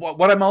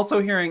what I'm also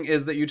hearing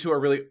is that you two are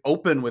really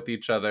open with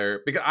each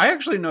other, because I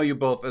actually know you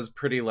both as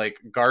pretty like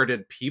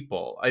guarded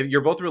people.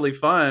 You're both really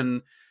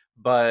fun,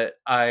 but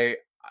I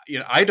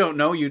don't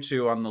know you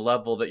two on the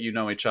level that you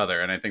know each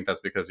other, and I think that's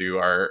because you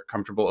are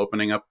comfortable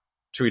opening up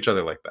to each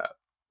other like that,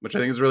 which I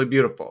think is really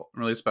beautiful and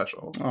really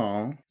special.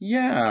 Oh,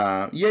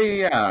 yeah.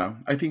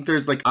 I think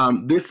there's like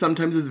this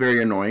sometimes is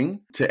very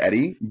annoying to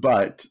Eddie,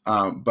 but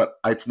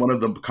it's one of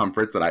the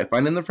comforts that I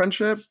find in the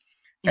friendship.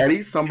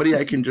 Eddie's somebody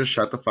I can just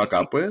shut the fuck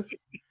up with.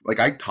 Like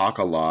I talk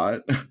a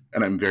lot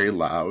and I'm very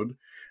loud.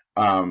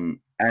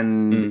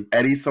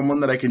 Eddie's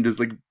someone that I can just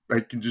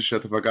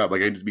shut the fuck up.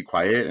 Like I just be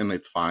quiet and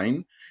it's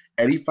fine.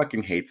 Eddie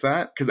fucking hates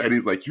that because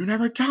Eddie's like, you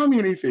never tell me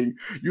anything.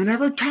 You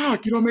never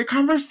talk. You don't make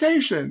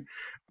conversation.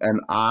 And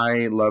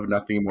I love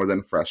nothing more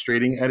than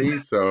frustrating Eddie.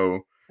 So,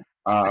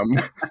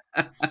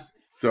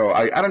 so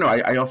I don't know.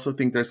 I also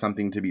think there's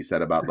something to be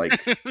said about like,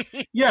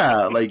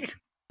 yeah, like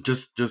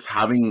just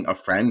having a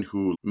friend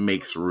who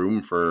makes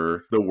room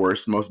for the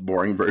worst, most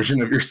boring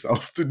version of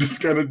yourself to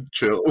just kind of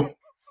chill.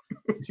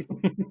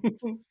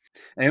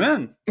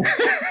 Amen.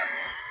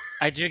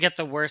 I do get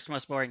the worst,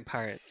 most boring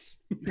parts.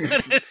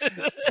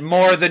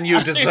 More than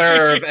you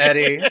deserve,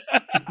 Eddie.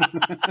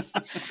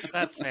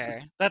 That's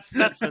fair.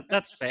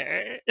 That's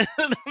fair.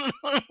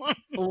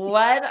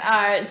 What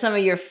are some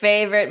of your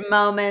favorite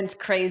moments,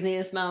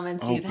 craziest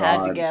moments you've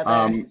had together?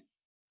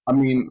 I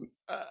mean,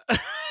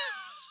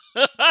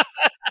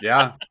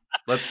 yeah.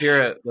 Let's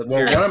hear it. Let's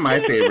Well, hear one it. of my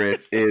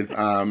favorites is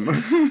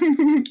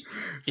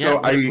Yeah,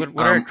 what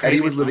are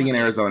Eddie was crazy living in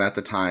moments? Arizona at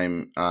the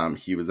time.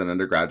 He was an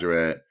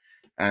undergraduate,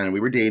 and we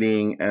were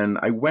dating. And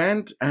I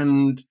went,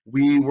 and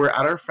we were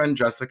at our friend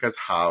Jessica's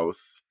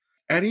house.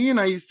 Eddie and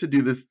I used to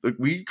do this. Like,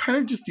 we kind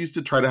of just used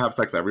to try to have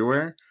sex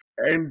everywhere.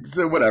 And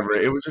so whatever,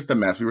 it was just a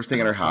mess. We were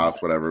staying at her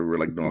house, whatever. We were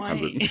like doing all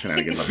kinds of Why?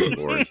 shenanigans on the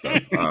floor and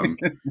stuff,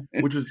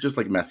 which was just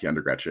like messy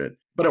undergrad shit.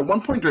 But at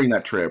one point during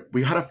that trip,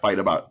 we had a fight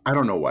about, I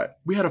don't know what.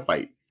 We had a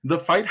fight. The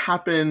fight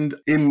happened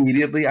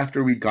immediately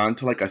after we'd gone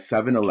to like a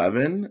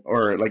 7-Eleven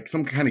or like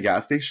some kind of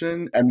gas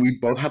station, and we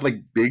both had like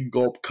big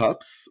gulp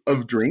cups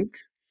of drink.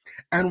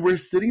 And we're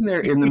sitting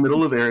there in the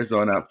middle of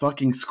Arizona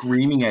fucking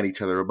screaming at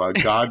each other about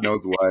God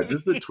knows what.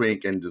 Just a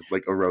twink and just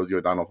like a Rosie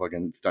O'Donnell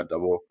fucking stunt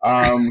double.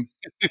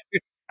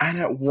 And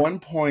at one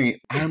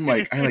point, I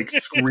like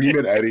scream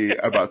at Eddie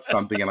about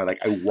something, and I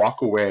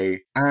walk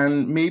away.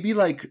 And maybe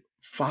like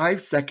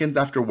 5 seconds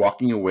after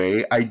walking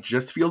away, I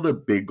just feel the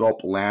big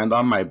gulp land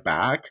on my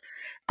back.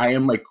 I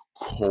am like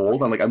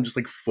cold. I'm just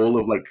like full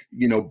of like,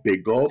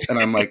 big gulp. And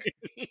I'm like,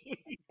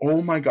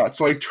 oh my God.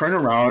 So I turn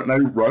around and I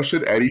rush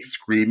at Eddie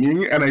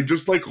screaming, and I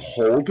just like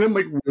hold him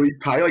like really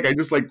tight. Like I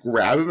just like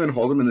grab him and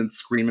hold him and then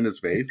scream in his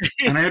face.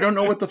 And I don't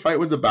know what the fight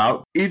was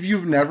about. If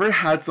you've never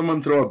had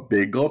someone throw a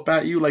big gulp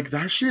at you, like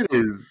that shit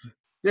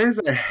there's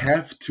a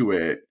heft to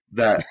it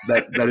that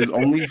is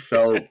only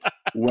felt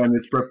when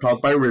it's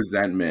propelled by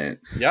resentment.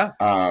 Yeah.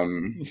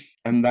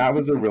 And that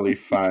was a really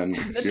fun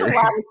That's a experience.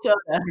 lot of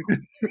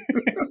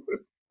soda.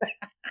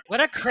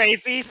 What a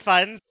crazy,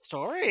 fun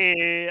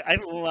story. I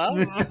love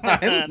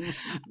that.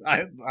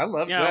 I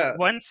loved You know, that.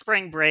 one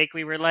spring break,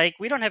 we were like,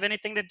 we don't have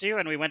anything to do,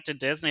 and we went to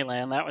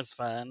Disneyland. That was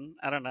fun.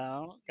 I don't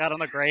know. Got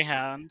on a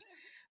Greyhound.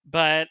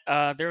 But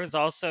there was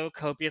also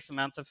copious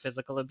amounts of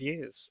physical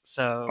abuse.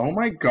 So, Oh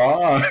my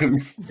God.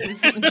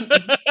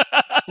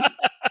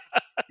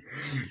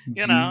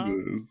 you know.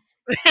 Jesus.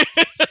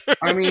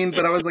 I mean,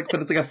 but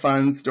it's like a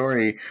fun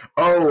story.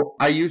 Oh,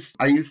 I used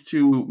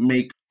to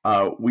make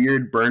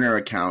weird burner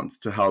accounts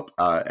to help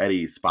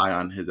Eddie spy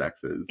on his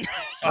exes. That's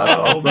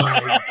Oh also-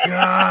 my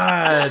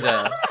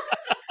God.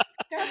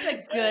 That's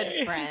a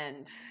good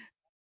friend.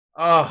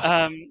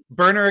 Oh,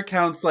 burner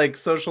accounts like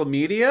social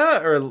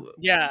media or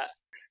Yeah.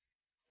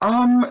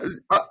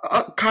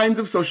 Kinds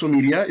of social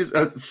media is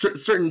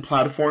certain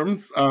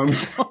platforms.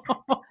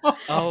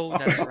 Oh,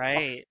 that's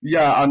right.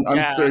 Yeah, on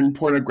Yeah. certain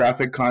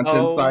pornographic content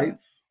Oh.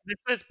 sites. This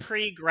was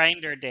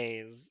pre-Grinder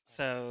days,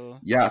 so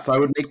Yeah, so I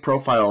would make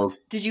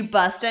profiles. Did you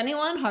bust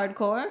anyone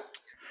hardcore?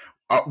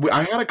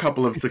 I had a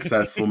couple of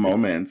successful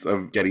moments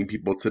of getting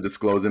people to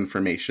disclose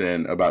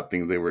information about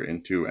things they were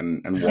into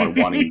and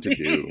wanting to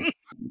do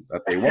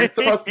that they weren't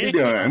supposed to be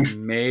doing.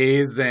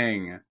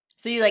 amazing.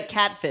 So you like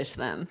catfish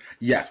them?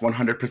 Yes,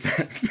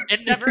 100%.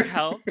 it never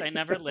helped. I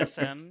never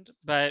listened,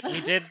 but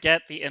we did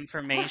get the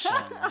information.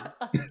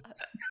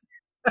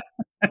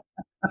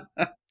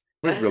 I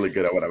was really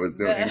good at what I was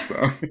doing.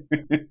 So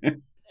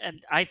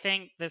And I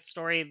think the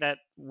story that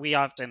we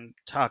often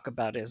talk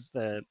about is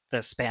the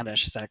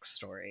Spanish sex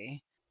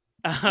story.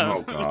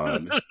 oh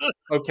God.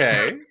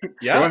 Okay. Go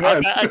Yeah.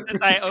 ahead.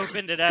 Since I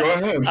opened it up. Go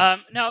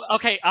ahead. No,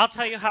 okay, I'll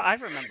tell you how I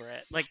remember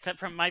it. Like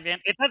from my van,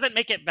 it doesn't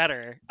make it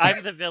better.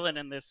 I'm the villain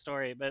in this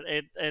story, but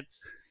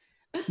it's.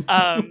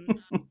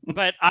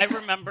 But I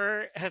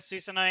remember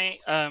Jesus and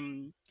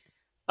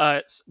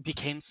I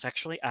became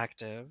sexually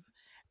active,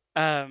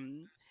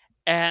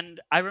 and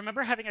I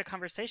remember having a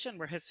conversation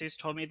where Jesus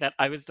told me that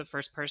I was the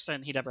first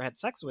person he'd ever had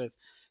sex with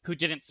who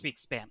didn't speak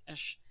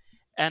Spanish,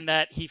 and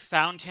that he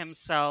found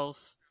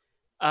himself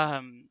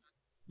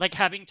like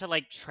having to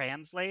like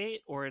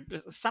translate or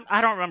some,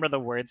 I don't remember the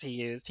words he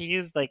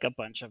used like a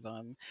bunch of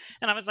them,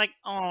 and I was like,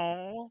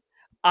 oh,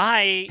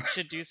 I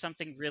should do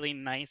something really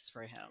nice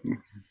for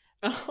him.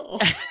 Oh.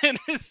 And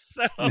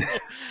so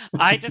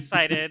I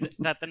decided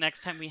that the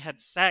next time we had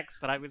sex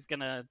that I was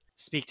gonna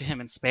speak to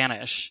him in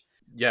Spanish.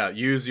 Yeah.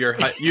 Use your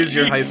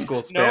high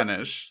school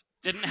Spanish.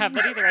 Didn't have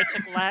that either. I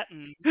took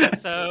Latin,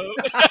 so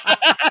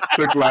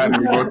Took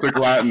Latin. We both took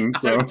Latin.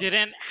 so So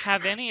didn't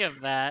have any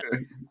of that.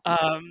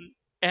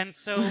 And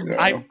so No.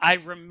 I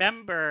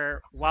remember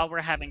while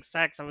we're having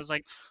sex, I was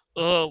like,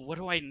 oh, what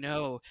do I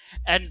know?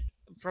 And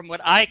from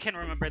what I can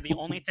remember, the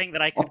only thing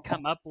that I could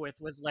come up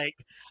with was like,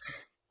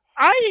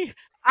 I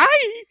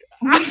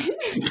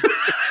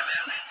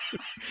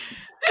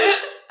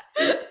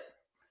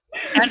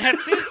and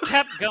Jesus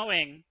kept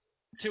going.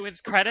 To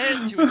his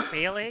credit, to his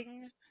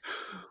failing,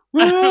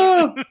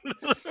 Ah!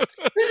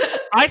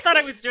 I thought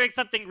I was doing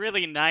something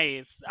really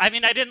nice. I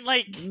mean, I didn't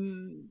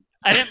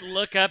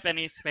look up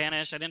any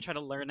Spanish. I didn't try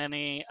to learn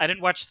any. I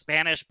didn't watch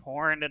Spanish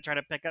porn to try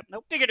to pick up.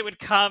 Nope, figured it would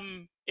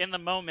come in the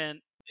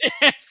moment.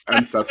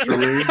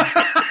 ancestrally.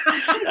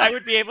 I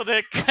would be able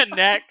to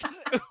connect.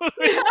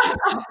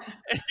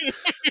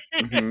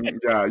 Mhm.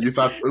 Yeah, you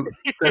thought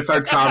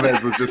Cesar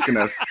Chavez was just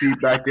gonna seep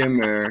back in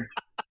there,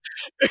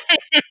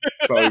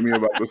 telling me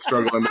about the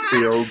struggle in the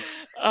fields.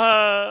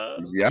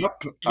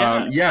 Yep.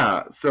 Yeah.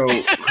 Yeah. So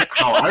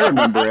how I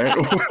remember it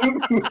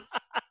was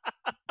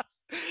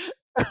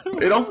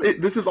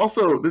This is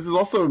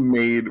also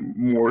made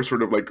more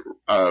sort of like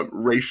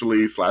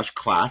racially /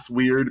 class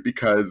weird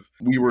because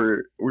we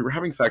were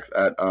having sex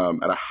at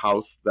the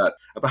house of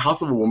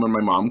a woman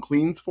my mom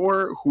cleans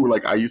for, who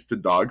like I used to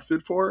dog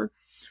sit for.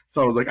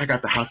 So I was like, I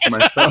got the house to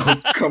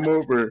myself. Come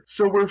over.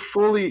 So we're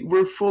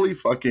fully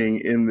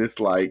fucking in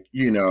this, like,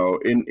 you know,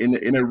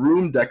 in a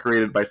room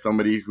decorated by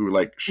somebody who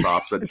like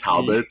shops at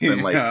Talbot's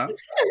and like Yeah.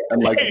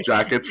 and likes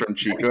jackets from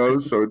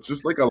Chico's. So it's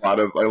just like a lot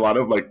of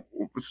like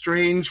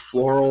strange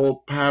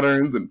floral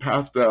patterns and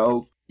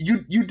pastels.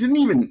 You gave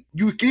me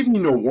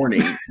no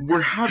warning.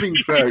 We're having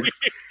sex,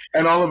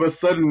 and all of a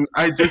sudden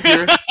I just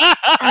hear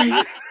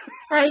I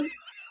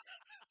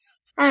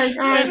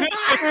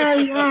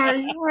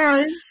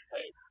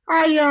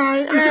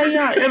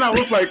and I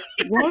was like,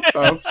 what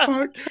the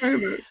fuck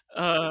kind of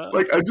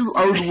like I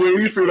was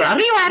waiting for that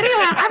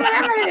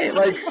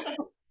like,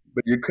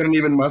 but you couldn't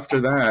even muster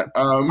that.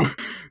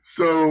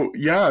 So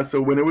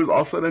when it was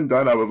all said and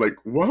done, I was like,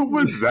 what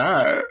was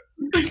that?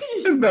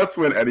 And that's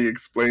when Eddie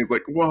explains,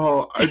 like,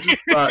 well, I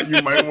just thought you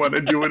might want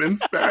to do it in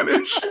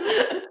Spanish.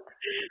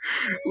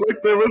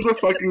 Like, there was a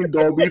fucking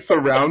Dolby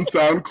surround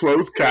sound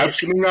closed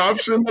captioning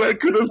option that I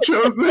could have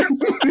chosen.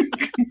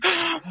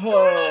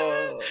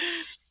 Oh.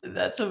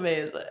 That's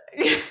amazing.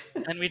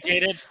 And we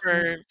dated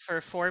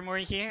for 4 more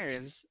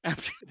years.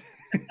 And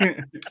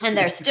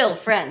they're still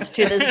friends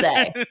to this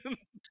day.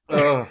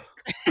 Oh.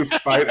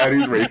 Despite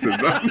Eddie's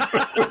racism.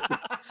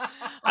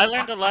 I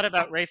learned a lot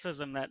about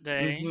racism that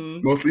day.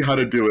 Mhm. Mostly how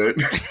to do it.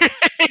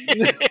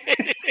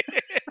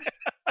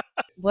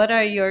 What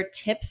are your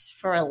tips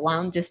for a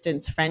long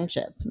distance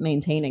friendship,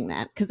 maintaining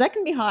that? Because that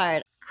can be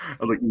hard. I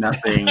was like,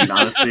 nothing.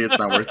 Honestly, it's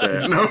not worth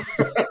it. No.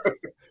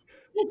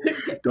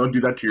 Don't do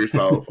that to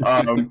yourself.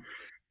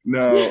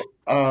 No.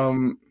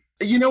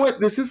 You know what?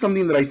 This is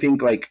something that I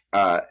think like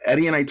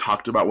Eddie and I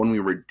talked about when we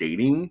were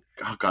dating.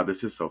 Oh God,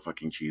 this is so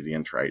fucking cheesy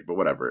and trite, but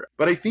whatever.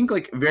 But I think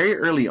like very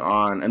early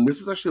on, and this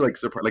is actually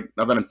like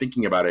now that I'm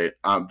thinking about it,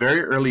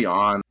 very early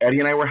on, Eddie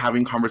and I were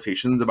having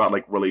conversations about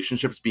like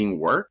relationships being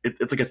work.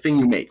 It's like a thing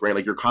you make, right?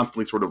 Like you're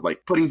constantly sort of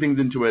like putting things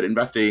into it,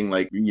 investing,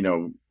 like, you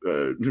know,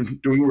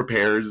 doing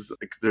repairs.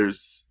 Like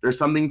there's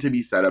something to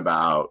be said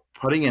about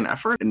putting in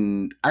effort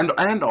and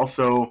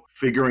also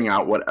figuring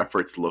out what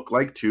efforts look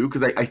like too.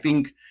 Because I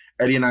think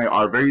Eddie and I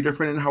are very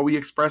different in how we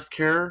express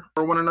care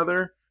for one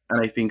another. And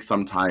I think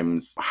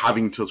sometimes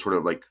having to sort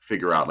of like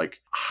figure out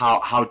like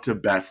how to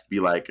best be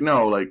like,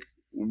 no, like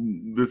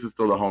this is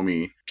still the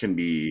homie can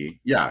be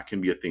a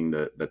thing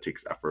that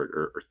takes effort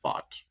or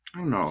thought. I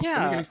don't know.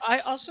 Yeah, I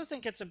also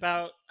think it's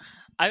about.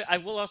 I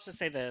will also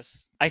say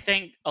this. I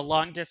think a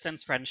long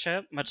distance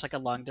friendship, much like a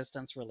long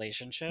distance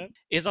relationship,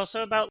 is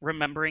also about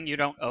remembering you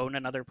don't own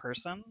another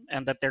person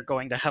and that they're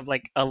going to have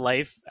like a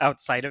life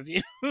outside of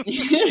you.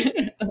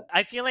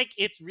 I feel like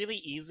it's really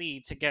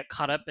easy to get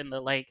caught up in the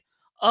like,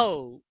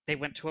 oh, they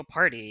went to a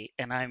party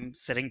and I'm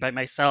sitting by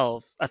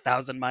myself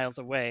 1,000 miles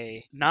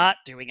away, not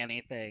doing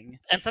anything.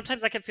 And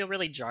sometimes that can feel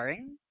really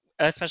jarring,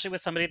 especially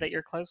with somebody that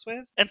you're close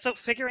with. And so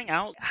figuring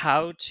out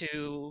how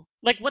to,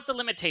 like, what the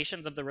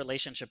limitations of the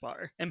relationship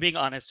are and being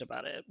honest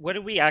about it. What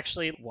do we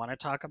actually want to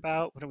talk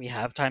about? What do we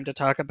have time to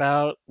talk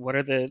about? What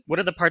are the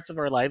parts of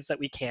our lives that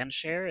we can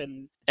share,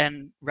 and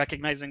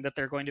recognizing that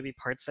there are going to be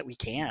parts that we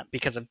can't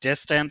because of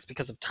distance,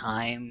 because of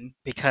time,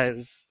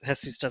 because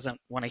Jesus doesn't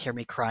want to hear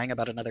me crying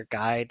about another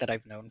guy that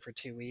I've known for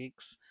 2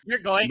 weeks. You're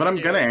going But I'm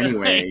to. gonna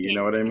anyway, you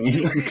know what I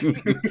mean?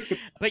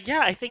 But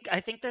yeah, I think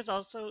there's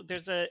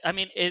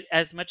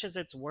as much as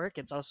it's work,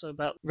 it's also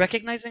about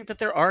recognizing that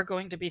there are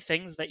going to be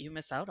things that you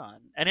miss out on,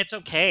 and it's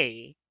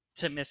okay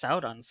to miss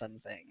out on some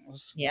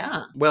things.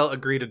 Yeah. Well,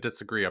 agree to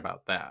disagree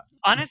about that.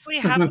 Honestly,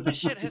 half of the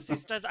shit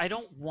Jesus does, I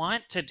don't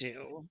want to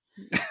do.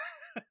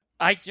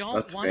 I don't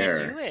That's want to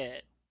fair. do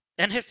it.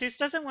 And Jesus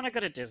doesn't want to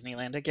go to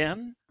Disneyland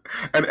again.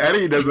 And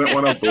Eddie doesn't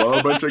want to blow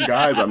a bunch of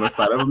guys on the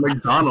side of a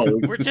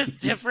McDonald's. We're just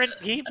different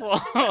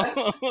people.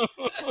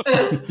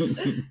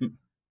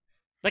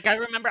 Like, I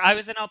remember I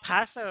was in El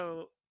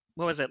Paso,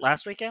 what was it,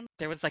 last weekend?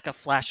 There was like a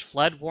flash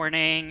flood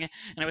warning,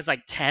 and it was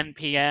like 10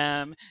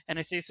 p.m. And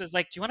Jesus was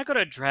like, do you want to go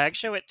to a drag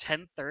show at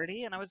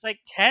 10:30? And I was like,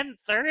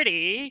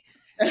 10:30?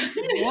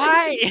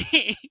 Why?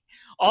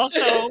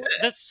 Also,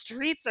 the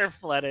streets are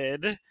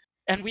flooded.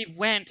 And we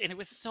went, and it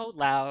was so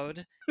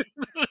loud.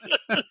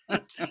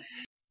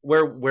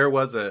 Where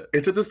was it?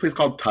 It's at this place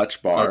called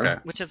Touch Bar. Okay.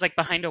 Which is like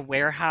behind a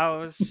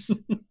warehouse.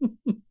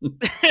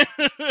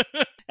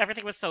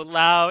 Everything was so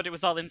loud. It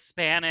was all in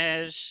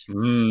Spanish.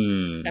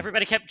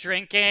 Everybody kept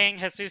drinking.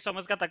 Jesus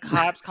almost got the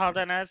cops called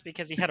on us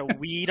because he had a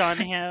weed on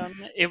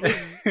him. It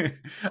was.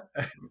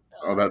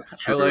 Oh, that's I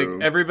true. like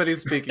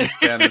everybody's speaking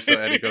Spanish, so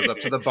Eddie goes up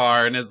to the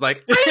bar and is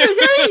like,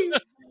 I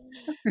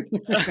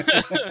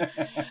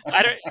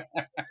don't.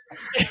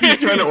 He's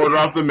trying to order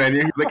off the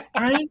menu. He's like,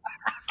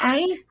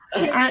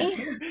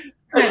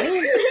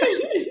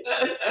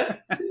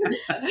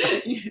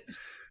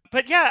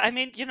 But yeah, I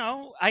mean, you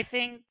know, I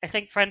think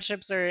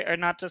friendships are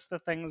not just the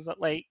things that,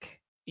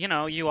 like,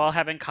 you all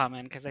have in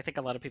common, because I think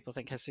a lot of people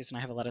think Jesus and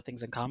I have a lot of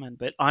things in common.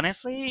 But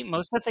honestly,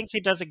 most of the things he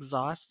does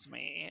exhausts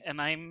me,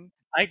 and I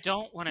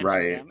don't want to do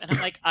Right. them. And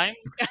I'm like, I'm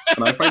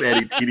And I find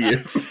Eddie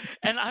tedious.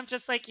 and I'm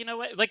just like, you know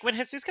what? Like when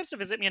Jesus comes to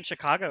visit me in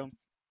Chicago,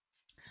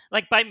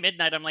 like by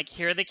midnight, I'm like,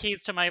 here are the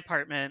keys to my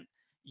apartment.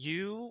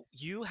 You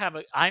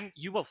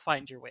will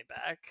find your way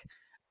back.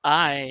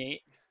 I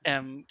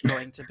am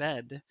going to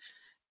bed.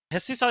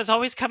 Jesus has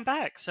always come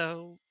back,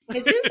 so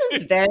Jesus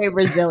is very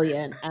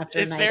resilient after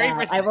a it's night very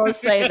out. I will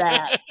say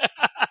that.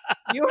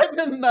 You are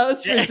the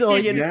most Yeah.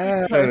 resilient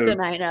Yes.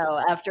 person I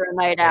know after a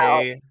night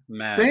out.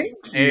 Amen.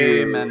 Thank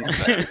you. Amen to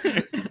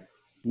that.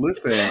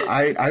 Listen,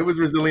 I was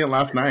resilient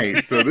last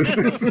night, so this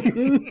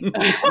is.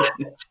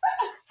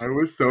 I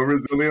was so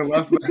resilient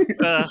last night.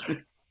 Ugh.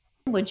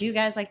 Would you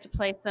guys like to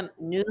play some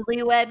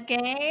newlywed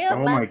game?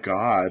 Oh my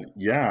god,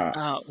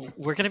 yeah.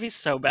 We're gonna be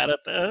so bad at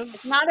this.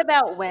 It's not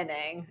about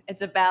winning.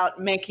 It's about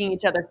making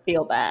each other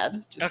feel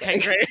bad. Just Okay,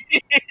 kidding.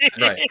 great.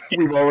 Right.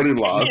 We've already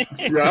lost.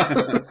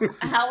 Yeah.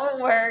 How it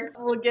works,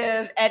 we'll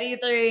give Eddie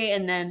 3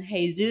 and then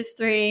Jesus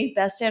 3,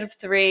 best out of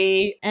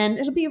 3, and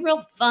it'll be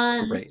real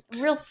fun. Great.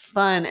 Real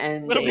fun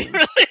It'll be ending.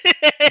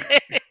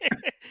 really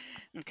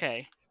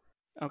Okay.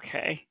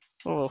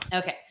 Oh.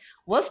 Okay.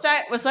 We'll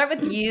start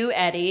with you,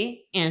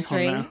 Eddie,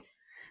 answering no.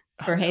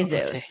 for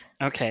Jesus.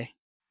 Okay.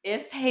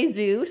 If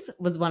Jesus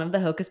was one of the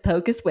Hocus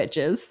Pocus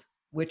witches,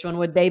 which one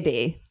would they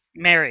be?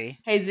 Mary.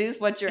 Jesus,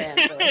 what's your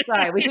answer?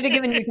 Sorry, we should have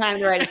given you time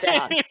to write it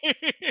down.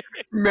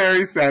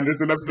 Mary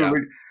Sanderson,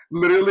 absolutely.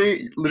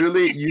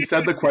 Literally, you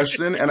said the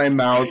question and I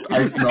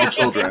smell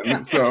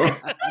children. So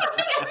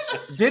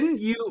Didn't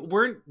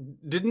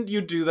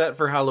you do that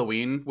for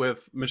Halloween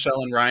with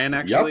Michelle and Ryan,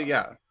 actually?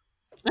 yeah,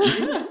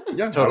 Yeah.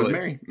 that was Totally.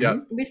 Mary. Yeah.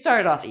 Mhm. We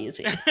started off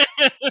easy.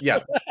 Yeah.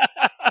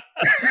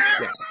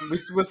 Yeah.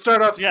 We'll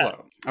start off Yeah.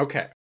 slow.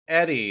 Okay.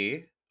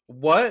 Eddie,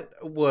 what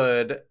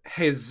would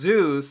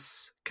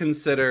Jesus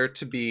consider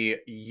to be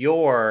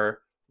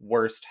your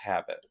worst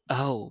habit?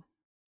 Oh.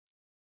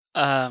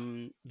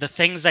 The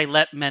things I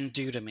let men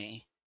do to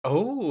me.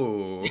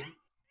 Oh.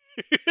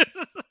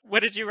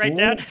 What did you write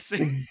down?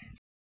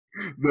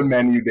 The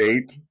men you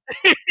date.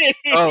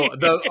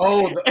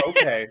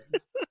 Okay.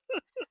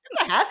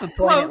 Half a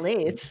point at Close.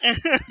 least.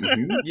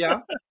 Mhm.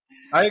 Yeah.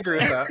 I agree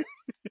with that.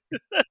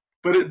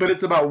 But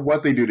it's about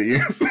what they do to you.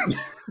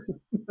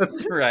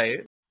 That's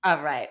right.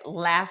 All right,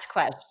 last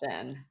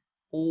question.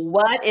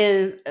 What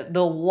is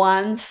the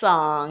one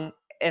song,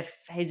 if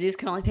Jesus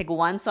can only pick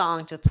one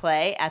song to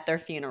play at their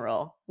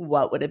funeral,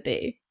 what would it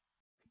be?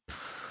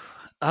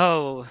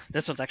 Oh,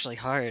 this one's actually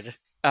hard.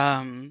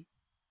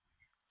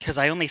 Because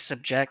I only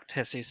subject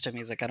Jesus to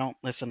music. I don't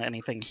listen to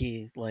anything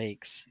he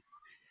likes.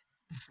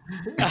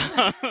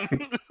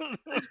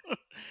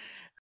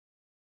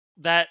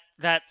 That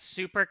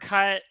super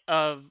cut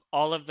of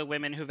all of the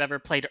women who've ever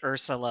played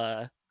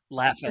Ursula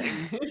laughing.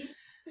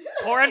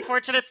 Poor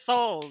unfortunate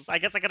souls. I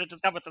guess I could have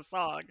just gone with the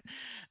song.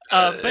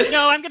 But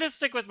no, I'm going to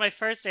stick with my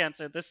first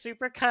answer. The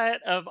super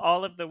cut of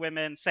all of the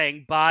women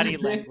saying body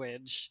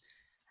language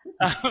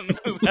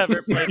who've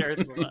ever played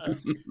Ursula.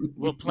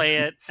 We'll play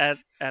it at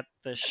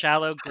the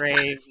shallow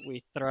grave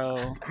we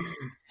throw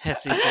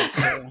Jesus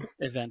into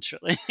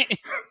eventually.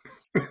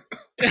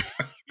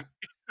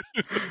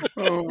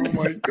 Oh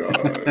my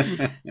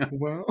god.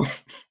 Well,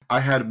 I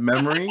had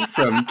memory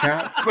from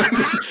Cats.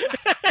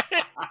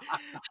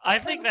 I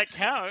think that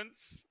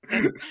counts.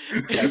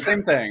 Yeah,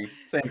 same thing.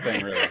 Same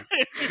thing, really.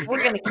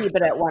 We're going to keep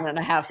it at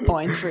 1.5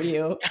 points for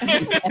you.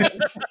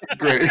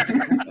 Great.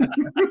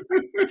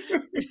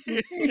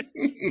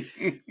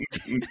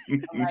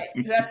 All right,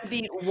 you have to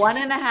beat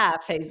 1.5,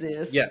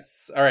 Jesus.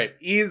 Yes. All right.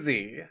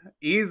 Easy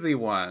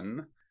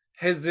one.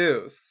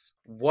 Jesus,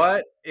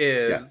 what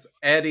is Yes.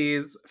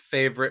 Eddie's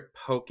favorite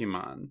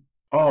Pokemon?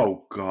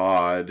 Oh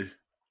god.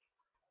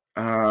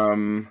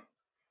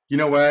 You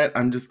know what?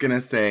 I'm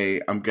gonna say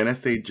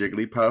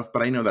Jigglypuff,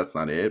 but I know that's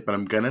not it. But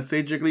I'm gonna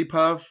say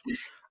Jigglypuff.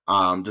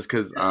 Just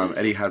because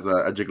Eddie has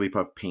a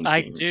Jigglypuff painting. I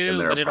in do,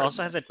 their but it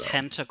also has a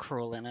apartment, so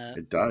Tentacruel in it.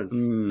 It does.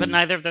 But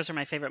neither of those are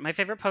my favorite. My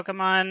favorite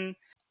Pokemon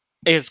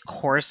is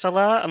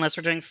Corsola, unless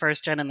we're doing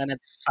first gen, and then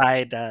it's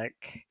Psyduck.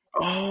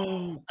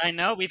 Oh, I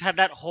know, we've had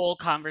that whole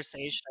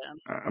conversation.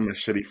 I'm a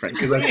shitty friend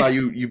because I thought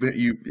you.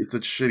 It's a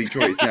shitty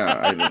choice.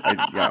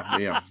 Yeah,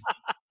 yeah.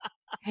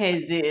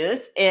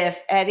 Jesus,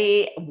 if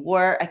Eddie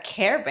were a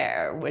Care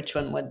Bear, which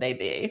one would they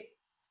be?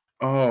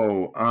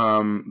 Oh,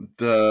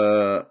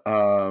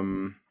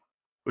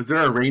 was there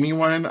a rainy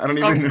one? I don't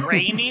even know.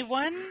 Rainy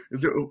one?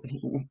 Is there,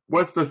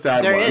 what's the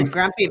sad There one? is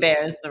Grumpy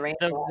Bear is the rain.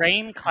 The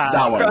rain cloud.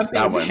 That one. Grumpy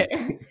That one. Bear.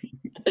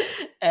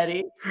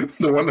 Eddie.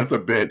 The one that's a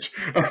bitch.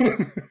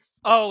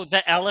 Oh,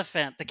 the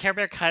elephant, the Care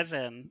Bear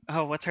cousin.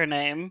 Oh, what's her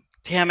name?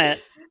 Damn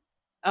it.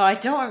 Oh, I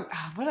don't.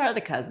 What are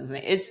the cousins'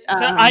 names? It's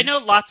So I know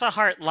Lots of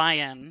Heart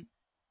Lion.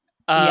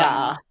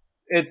 Yeah.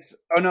 It's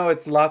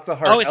Lots of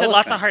Heart. Oh, it's a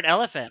Lots Elephant. of Heart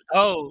Elephant.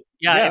 Oh,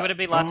 yeah, Yeah. it would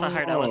be Lots of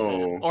Heart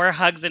Elephant. Oh. Or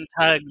Hugs and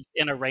Tugs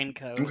in a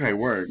raincoat. Okay,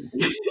 word.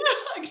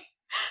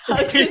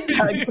 Hugs and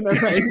tugs in a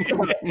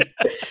raincoat.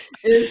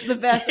 It's the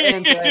best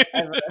answer I've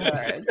ever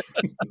heard.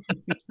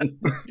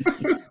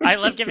 I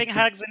love giving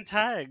hugs and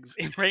tugs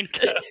in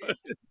raincoat.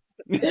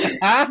 She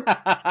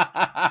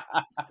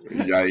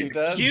Yikes.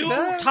 does, she You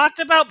does. talked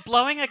about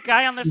blowing a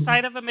guy on the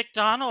side of a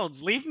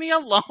McDonald's. Leave me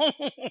alone.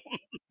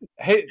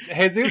 Hey,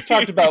 Jesus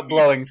talked about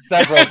blowing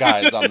several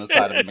guys on the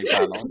side of a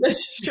McDonald's.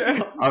 That's true.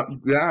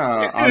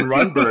 Yeah, on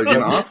Runberg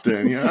in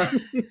Austin. Yeah.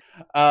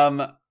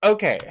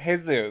 Okay,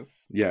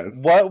 Jesus. Yes.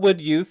 What would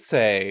you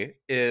say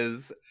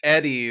is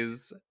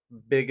Eddie's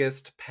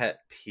biggest pet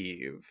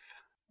peeve?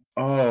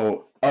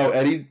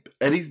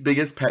 Eddie's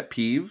biggest pet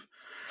peeve.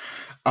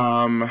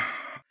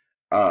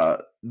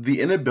 The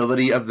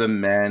inability of the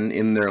men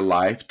in their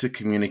life to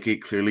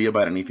communicate clearly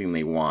about anything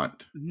they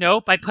want.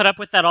 Nope, I put up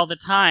with that all the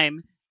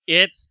time.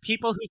 It's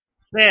people who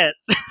spit.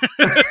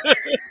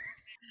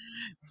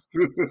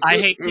 I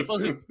hate people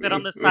who spit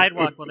on the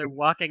sidewalk while they're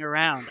walking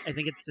around. I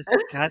think it's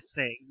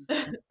disgusting.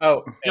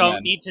 Oh, Don't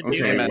amen. need to do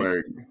Okay, that.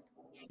 word.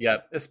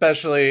 Yep,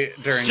 especially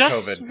during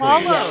Just COVID.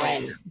 swallow.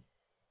 Please. Yeah,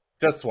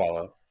 Just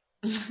swallow.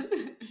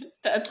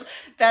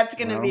 That's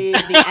gonna Well, be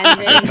the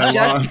ending. I Just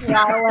lost.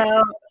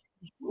 swallow.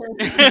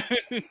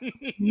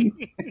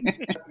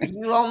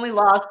 You only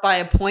lost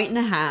by 1.5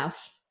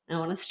 points. I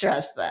want to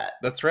stress that.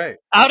 That's right.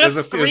 Out It of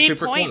was 3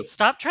 super points. close.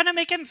 Stop trying to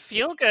make him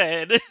feel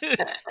good.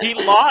 He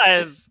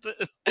lost.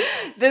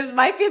 This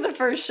might be the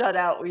first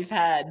shutout we've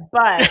had,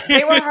 but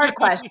they were hard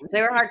questions.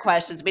 They were hard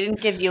questions. We didn't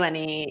give you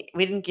any. Oh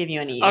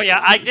easy yeah,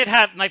 I ones. did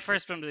have my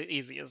first one was the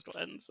easiest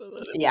one. So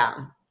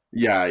Yeah.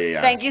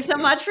 Yeah. Thank you so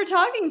much for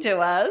talking to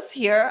us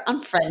here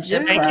on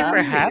Friendship Thank you Club.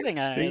 for having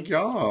us. Thank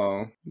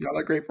y'all. Y'all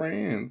are great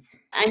friends.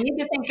 I need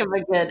to think of a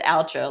good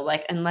outro,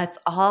 like, and let's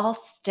all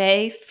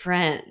stay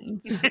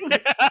friends. I'm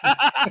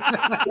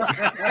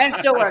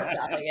still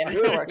workshopping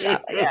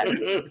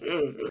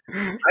it.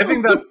 I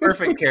think that's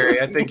perfect, Carrie.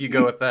 I think you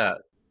go with that.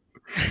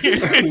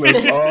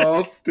 Let's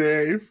all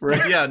stay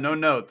friends. Yeah, no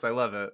notes. I love it.